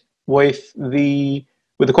sit with the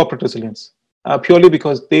corporate resilience. Purely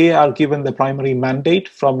because they are given the primary mandate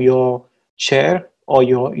from your chair or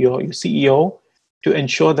your CEO to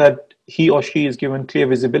ensure that he or she is given clear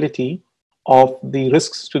visibility of the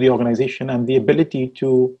risks to the organization and the ability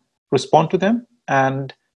to respond to them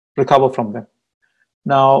and recover from them.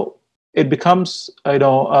 Now, it becomes,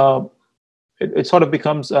 it sort of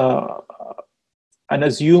becomes an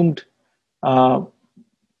assumed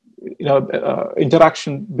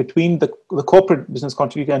interaction between the corporate business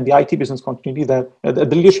continuity and the IT business continuity, that at the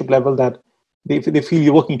leadership level, that they feel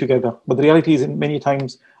you're working together. But the reality is, in many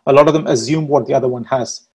times, a lot of them assume what the other one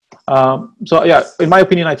has. So yeah, in my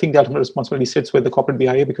opinion, I think the ultimate responsibility sits with the corporate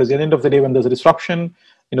BIA, because at the end of the day, when there's a disruption,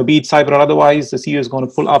 be it cyber or otherwise, the CEO is going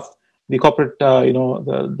to pull up the corporate,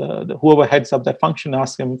 the whoever heads up that function,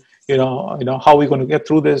 ask him, how are we going to get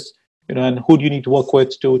through this, and who do you need to work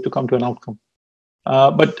with to come to an outcome.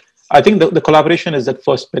 But I think the collaboration is that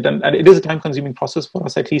first bit, and it is a time-consuming process for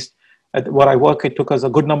us. At least at where I work, it took us a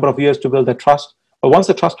good number of years to build that trust. But once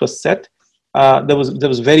the trust was set, there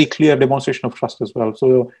was very clear demonstration of trust as well.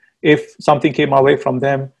 So if something came our way from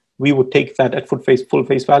them, we would take that at full face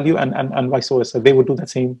value, and vice versa. They would do the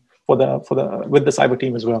same with the cyber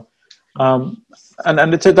team as well. And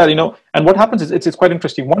it said that, and what happens is it's quite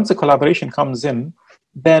interesting. Once the collaboration comes in,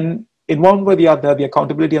 then in one way or the other, the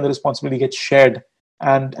accountability and the responsibility gets shared,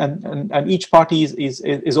 and each party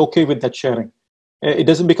is okay with that sharing. It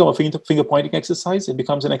doesn't become a finger pointing exercise. It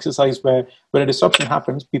becomes an exercise where when a disruption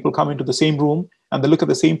happens, people come into the same room and they look at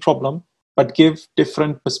the same problem, but give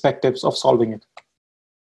different perspectives of solving it.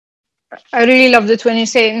 I really loved it when you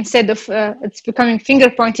say, instead of it's becoming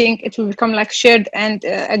finger pointing, it will become like shared. And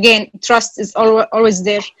again, trust is always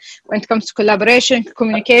there when it comes to collaboration,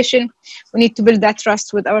 communication. We need to build that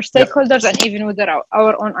trust with our stakeholders, and even with our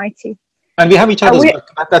own IT. And we have each other's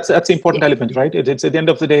back. That's the important element, right? It's at the end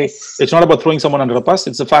of the day, it's not about throwing someone under a bus.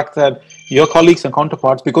 It's the fact that your colleagues and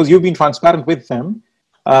counterparts, because you've been transparent with them,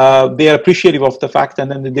 they are appreciative of the fact, and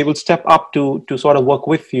then they will step up to sort of work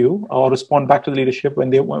with you or respond back to the leadership when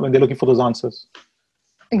they're looking for those answers.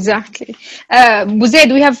 Exactly.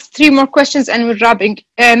 Buzaid, we have 3 more questions and we're wrapping.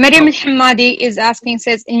 Mariam Al-Hammadi is asking,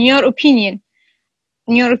 says, in your opinion,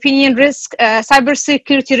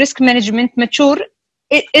 cybersecurity risk management mature?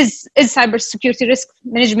 Is cybersecurity risk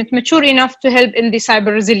management mature enough to help in the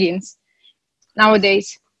cyber resilience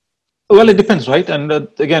nowadays? Well, it depends, right? And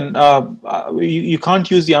again, you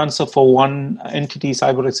can't use the answer for one entity,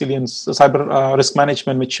 cyber resilience, cyber risk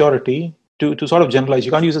management maturity, to sort of generalize.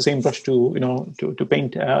 You can't use the same brush to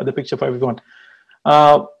paint the picture for everyone.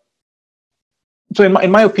 So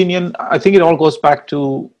in my opinion, I think it all goes back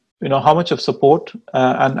to how much of support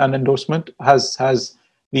and endorsement has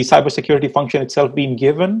the cybersecurity function itself being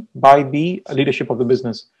given by the leadership of the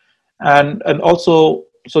business. And also,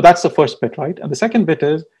 so that's the first bit, right? And the second bit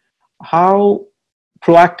is how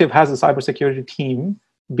proactive has the cybersecurity team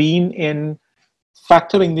been in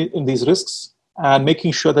factoring in these risks and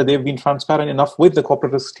making sure that they've been transparent enough with the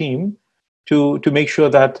corporate risk team to make sure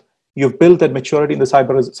that you've built that maturity in the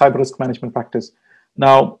cyber risk management practice.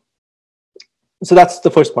 Now, so that's the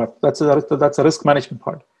first part. That's a risk management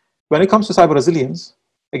part. When it comes to cyber resilience,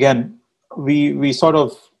 again, we sort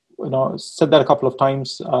of said that a couple of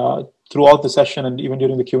times throughout the session and even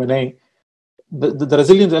during the Q&A. The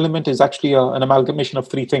resilience element is actually an amalgamation of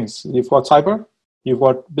three things. You've got cyber, you've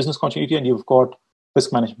got business continuity, and you've got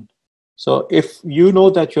risk management. So if you know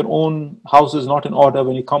that your own house is not in order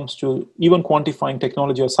when it comes to even quantifying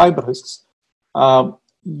technology or cyber risks,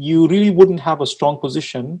 you really wouldn't have a strong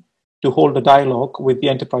position to hold a dialogue with the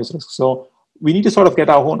enterprise risk. So we need to sort of get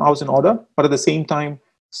our own house in order, but at the same time,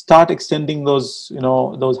 start extending those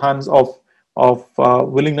hands of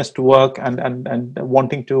willingness to work and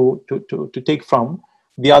wanting to take from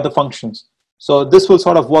the other functions. So this will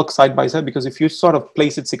sort of work side by side, because if you sort of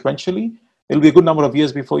place it sequentially, it'll be a good number of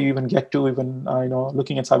years before you even get to even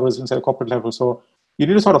looking at cyber resilience at a corporate level. So you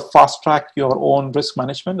need to sort of fast track your own risk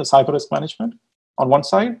management, the cyber risk management on one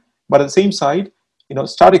side, but at the same side,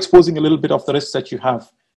 start exposing a little bit of the risks that you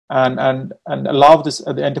have, and allow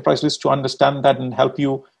the enterprise risk to understand that and help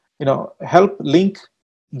you, help link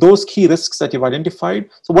those key risks that you've identified.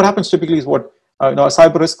 So what happens typically is a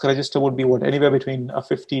cyber risk register would be anywhere between a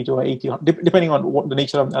 50 to 80, depending on what the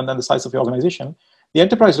nature and then the size of your organization. The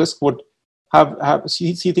enterprise risk would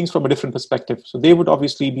see things from a different perspective. So they would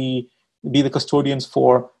obviously be the custodians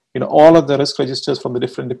for all of the risk registers from the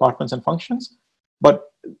different departments and functions.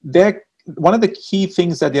 But one of the key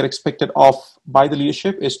things that they're expected of by the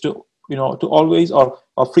leadership is to always or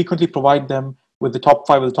frequently provide them with the top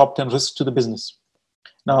 5 or the top 10 risks to the business.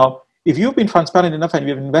 Now, if you've been transparent enough and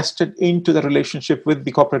you've invested into the relationship with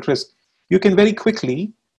the corporate risk, you can very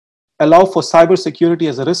quickly allow for cybersecurity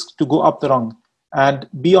as a risk to go up the rung and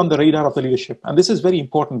be on the radar of the leadership. And this is very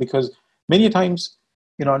important because many times,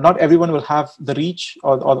 not everyone will have the reach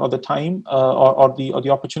or the time or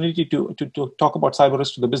the opportunity to talk about cyber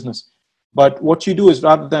risk to the business. But what you do is,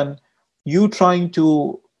 rather than you trying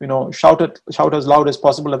to shout as loud as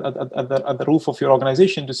possible at the roof of your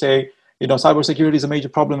organization to say, cybersecurity is a major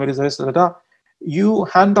problem, it is a risk, you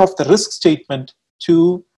hand off the risk statement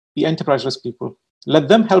to the enterprise risk people. Let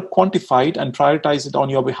them help quantify it and prioritize it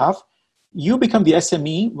on your behalf. You become the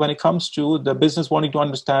SME when it comes to the business wanting to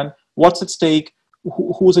understand what's at stake,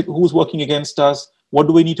 who's working against us, what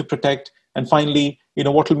do we need to protect, and finally,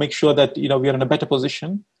 what will make sure that we are in a better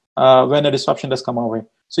position when a disruption does come our way.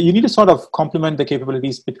 So you need to sort of complement the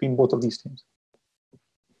capabilities between both of these teams.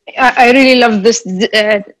 I really love this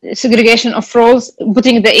segregation of roles,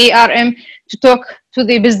 putting the ARM to talk to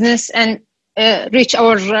the business and reach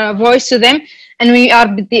our voice to them, and we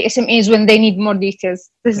are with the SMEs when they need more details.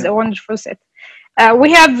 This is a wonderful set.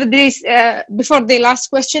 We have this, before the last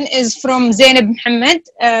question is from Zainab Mohammed.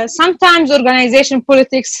 Sometimes organization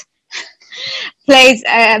politics plays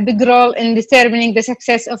a big role in determining the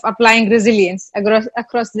success of applying resilience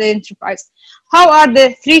across the enterprise. How are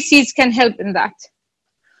the 3 C's can help in that?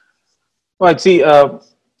 Well, I'd see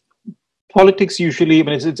politics usually,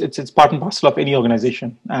 it's part and parcel of any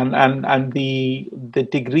organization, and the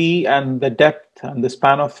degree and the depth and the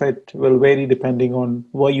span of it will vary depending on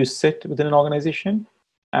where you sit within an organization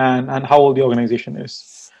and how old the organization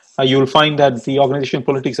is. You will find that the organization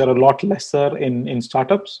politics are a lot lesser in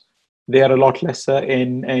startups. They are a lot lesser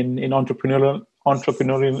in entrepreneurial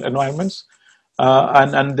environments,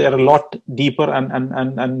 and they're a lot deeper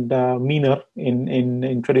and meaner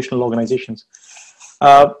in traditional organizations.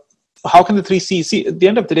 How can the 3 C's see? At the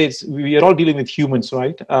end of the day, we are all dealing with humans,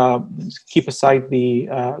 right? Keep aside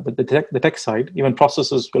the tech side. Even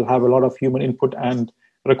processes will have a lot of human input and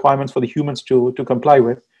requirements for the humans to comply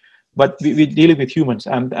with. But we're dealing with humans,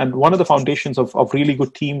 and one of the foundations of really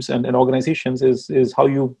good teams and organizations is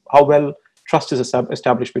how well trust is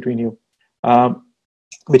established between you,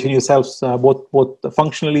 between yourselves, both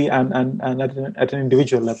functionally and at an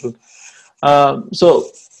individual level. So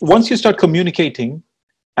once you start communicating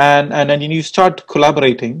and then you start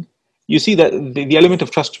collaborating, you see that the element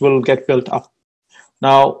of trust will get built up.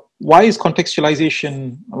 Now, why is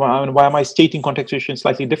contextualization? Why am I stating contextualization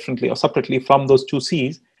slightly differently or separately from those 2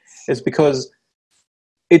 C's? Is because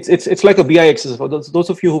it's like a BI exercise. For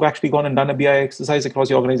those of you who've actually gone and done a BI exercise across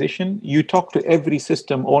your organization, you talk to every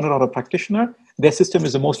system owner or a practitioner. Their system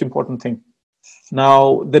is the most important thing.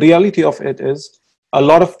 Now, the reality of it is a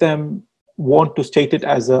lot of them want to state it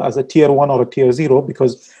as a tier 1 or a tier 0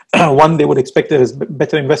 because one, they would expect there is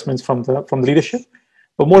better investments from the leadership,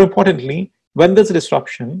 but more importantly, when there's a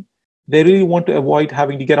disruption, they really want to avoid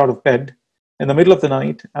having to get out of bed in the middle of the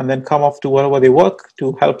night and then come off to wherever they work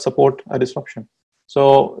to help support a disruption.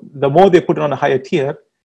 So the more they put it on a higher tier,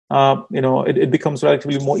 it becomes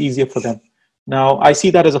relatively more easier for them. Now, I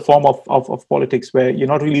see that as a form of politics where you're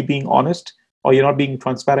not really being honest or you're not being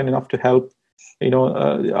transparent enough to help,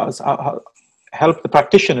 help the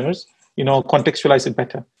practitioners, contextualize it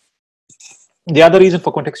better. The other reason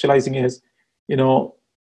for contextualizing is,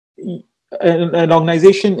 an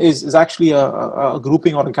organization is actually a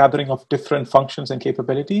grouping or a gathering of different functions and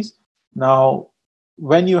capabilities. Now,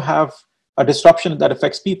 when you have a disruption that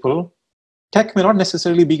affects people, tech may not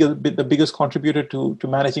necessarily be the biggest contributor to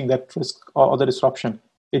managing that risk or the disruption.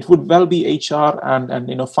 It would well be HR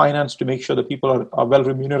and finance to make sure that people are well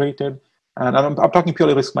remunerated. And I'm talking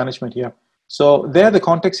purely risk management here. So there, the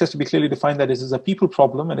context has to be clearly defined that this is a people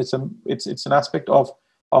problem, and it's an aspect of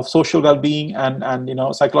social well-being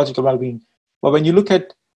and psychological well-being. But when you look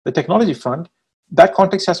at the technology front, that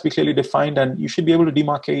context has to be clearly defined, and you should be able to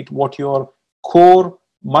demarcate what your core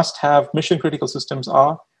must-have mission-critical systems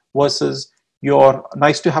are versus your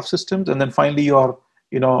nice-to-have systems, and then finally your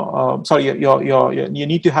you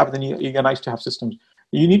need to have then your nice-to-have systems.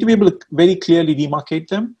 You need to be able to very clearly demarcate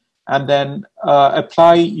them, and then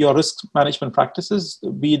apply your risk management practices,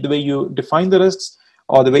 be it the way you define the risks,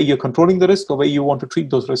 or the way you're controlling the risk, or way you want to treat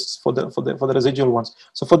those risks for the residual ones.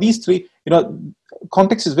 So for these three,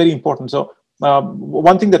 context is very important. So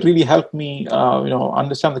one thing that really helped me,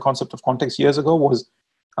 understand the concept of context years ago was,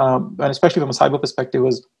 and especially from a cyber perspective,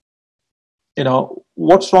 was,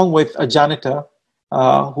 what's wrong with a janitor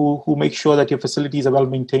who makes sure that your facilities are well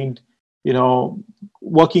maintained,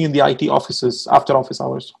 working in the IT offices after office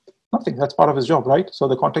hours? Nothing. That's part of his job, right? So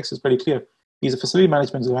the context is pretty clear. He's a facility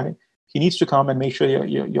management guy. He needs to come and make sure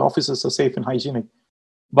your offices are safe and hygienic.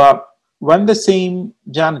 But when the same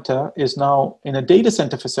janitor is now in a data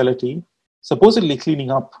center facility, supposedly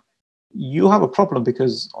cleaning up, you have a problem,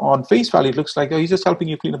 because on face value, it looks like, oh, he's just helping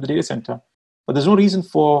you clean up the data center. But there's no reason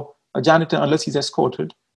for a janitor, unless he's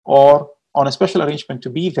escorted or on a special arrangement, to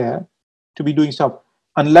be there, to be doing stuff,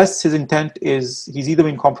 unless his intent is he's either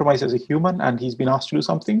been compromised as a human and he's been asked to do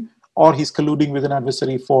something, or he's colluding with an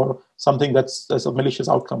adversary for something that's a malicious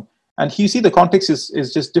outcome. And you see the context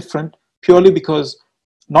is just different, purely because,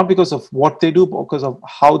 not because of what they do, but because of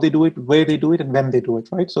how they do it, where they do it, and when they do it,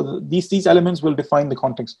 right? So these elements will define the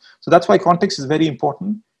context. So that's why context is very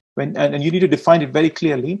important, and you need to define it very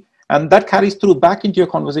clearly. And that carries through back into your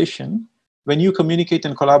conversation when you communicate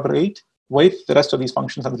and collaborate with the rest of these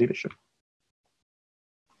functions and the leadership.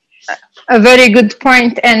 A very good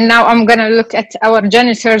point. And now I'm going to look at our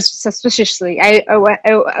janitors suspiciously. I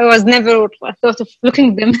was never thought of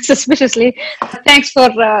looking at them suspiciously. Thanks for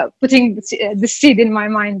putting this seed in my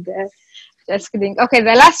mind. Just kidding. Okay,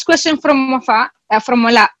 the last question from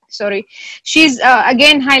Mala. Sorry. She's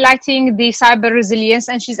again highlighting the cyber resilience,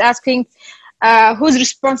 and she's asking, who's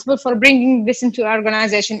responsible for bringing this into our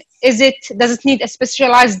organization? Does it need a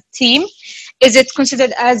specialized team? Is it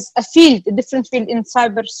considered as a field, a different field in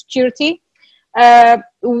cybersecurity?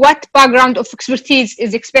 What background of expertise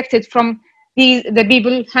is expected from the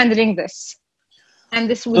people handling this? And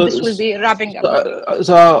this will be wrapping up.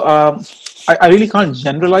 I really can't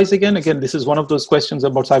generalize again. Again, this is one of those questions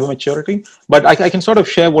about cyber maturity, but I can sort of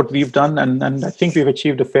share what we've done, and I think we've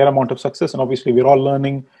achieved a fair amount of success. And obviously, we're all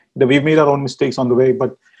learning that we've made our own mistakes on the way.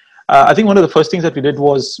 But I think one of the first things that we did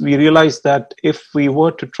was we realized that if we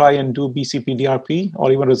were to try and do BCP DRP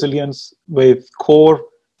or even resilience with core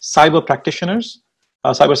cyber practitioners,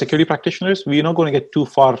 cybersecurity practitioners, we're not going to get too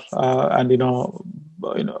far, and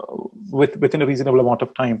within a reasonable amount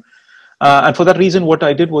of time. And for that reason, what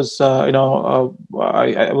I did was, I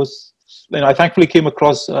thankfully came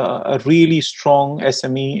across a really strong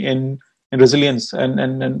SME in resilience,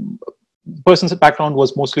 and person's background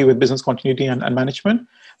was mostly with business continuity and management,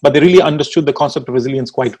 but they really understood the concept of resilience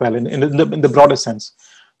quite well in the broader sense.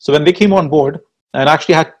 So when they came on board, and I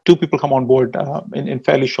actually had two people come on board in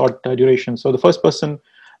fairly short duration. So the first person,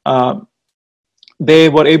 they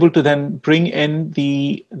were able to then bring in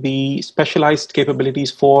the specialized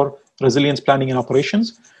capabilities for resilience planning and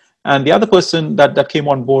operations. And the other person that came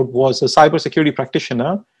on board was a cybersecurity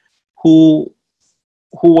practitioner who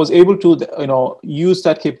was able to use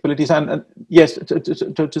that capabilities. And yes,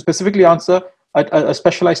 to specifically answer, a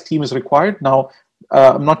specialized team is required. Now,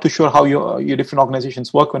 I'm not too sure how your different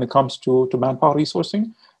organizations work when it comes to manpower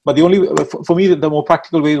resourcing, but for me, the more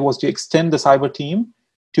practical way was to extend the cyber team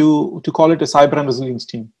to call it a cyber and resilience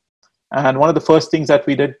team. And one of the first things that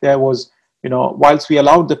we did there was whilst we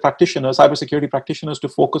allowed the practitioners, cybersecurity practitioners, to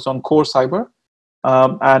focus on core cyber,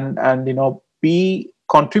 and be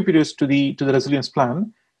contributors to the resilience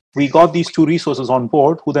plan, we got these two resources on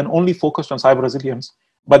board who then only focused on cyber resilience.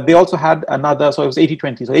 But they also had another, so it was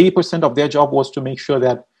 80-20. So 80% of their job was to make sure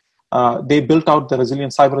that they built out the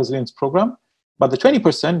cyber resilience program. But the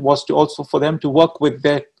 20% was to also for them to work with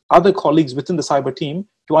their other colleagues within the cyber team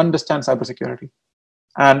to understand cybersecurity.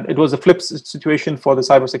 And it was a flip situation for the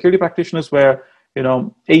cybersecurity practitioners where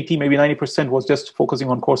 80, maybe 90% was just focusing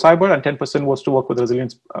on core cyber, and 10% was to work with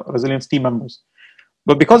resilience team members.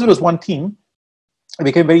 But because it was one team, it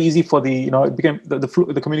became very easy for it became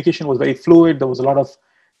the communication was very fluid. There was a lot of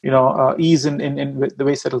ease in the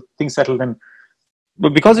way things settled in.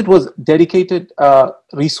 But because it was dedicated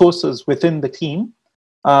resources within the team,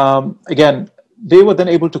 again, they were then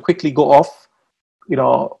able to quickly go off,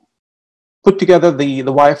 put together the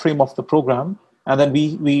wireframe of the program, and then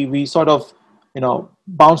we sort of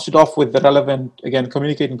bounced it off with the relevant, again,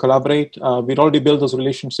 communicate and collaborate. We'd already built those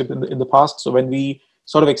relationships in the past, so when we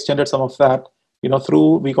sort of extended some of that we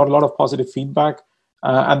got a lot of positive feedback,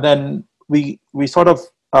 and then we sort of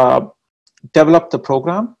developed the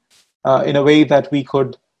program in a way that we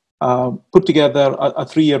could put together a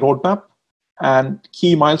 3-year roadmap and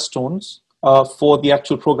key milestones for the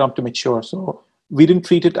actual program to mature. So we didn't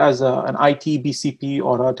treat it as an IT BCP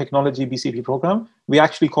or a technology BCP program. We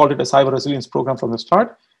actually called it a cyber resilience program from the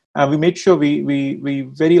start. And we made sure we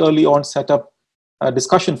very early on set up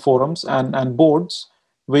discussion forums and boards,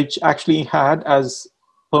 which actually had as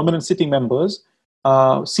permanent sitting members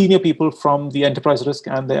senior people from the enterprise risk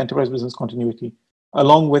and the enterprise business continuity,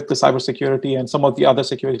 along with the cybersecurity and some of the other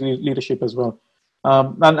security leadership as well.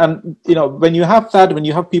 And when you have that, when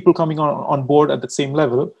you have people coming on board at the same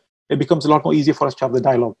level, it becomes a lot more easier for us to have the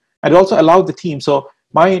dialogue. And it also allowed the team. So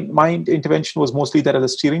my intervention was mostly that at the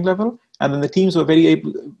steering level, and then the teams were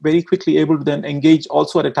very quickly able to then engage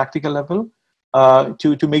also at a tactical level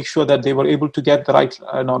to make sure that they were able to get the right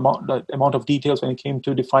amount of details when it came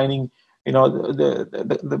to defining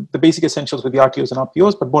the basic essentials with the RTOs and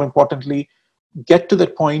RPOs, but more importantly, get to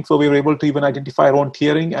that point where we were able to even identify our own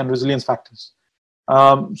tiering and resilience factors.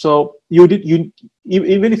 So even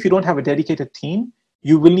if you don't have a dedicated team,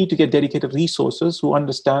 you will need to get dedicated resources who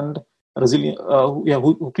understand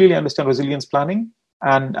who clearly understand resilience planning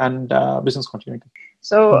and business continuity.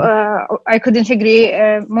 So I couldn't agree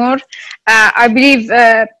more. I believe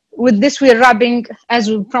with this we're wrapping, as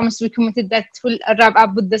we promised, we committed that we'll wrap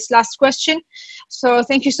up with this last question. So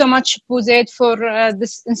thank you so much, Buzaid, for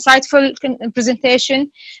this insightful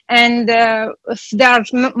presentation. And if there are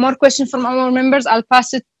more questions from our members, I'll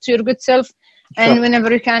pass it to your good self. And sure, whenever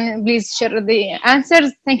you can, please share the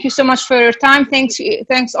answers. Thank you so much for your time.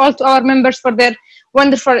 Thanks all to our members for their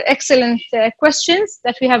wonderful, excellent questions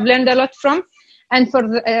that we have learned a lot from, and for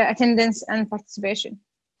the attendance and participation.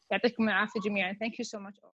 يعطيكم العافية جميعا. Thank you so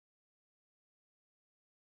much.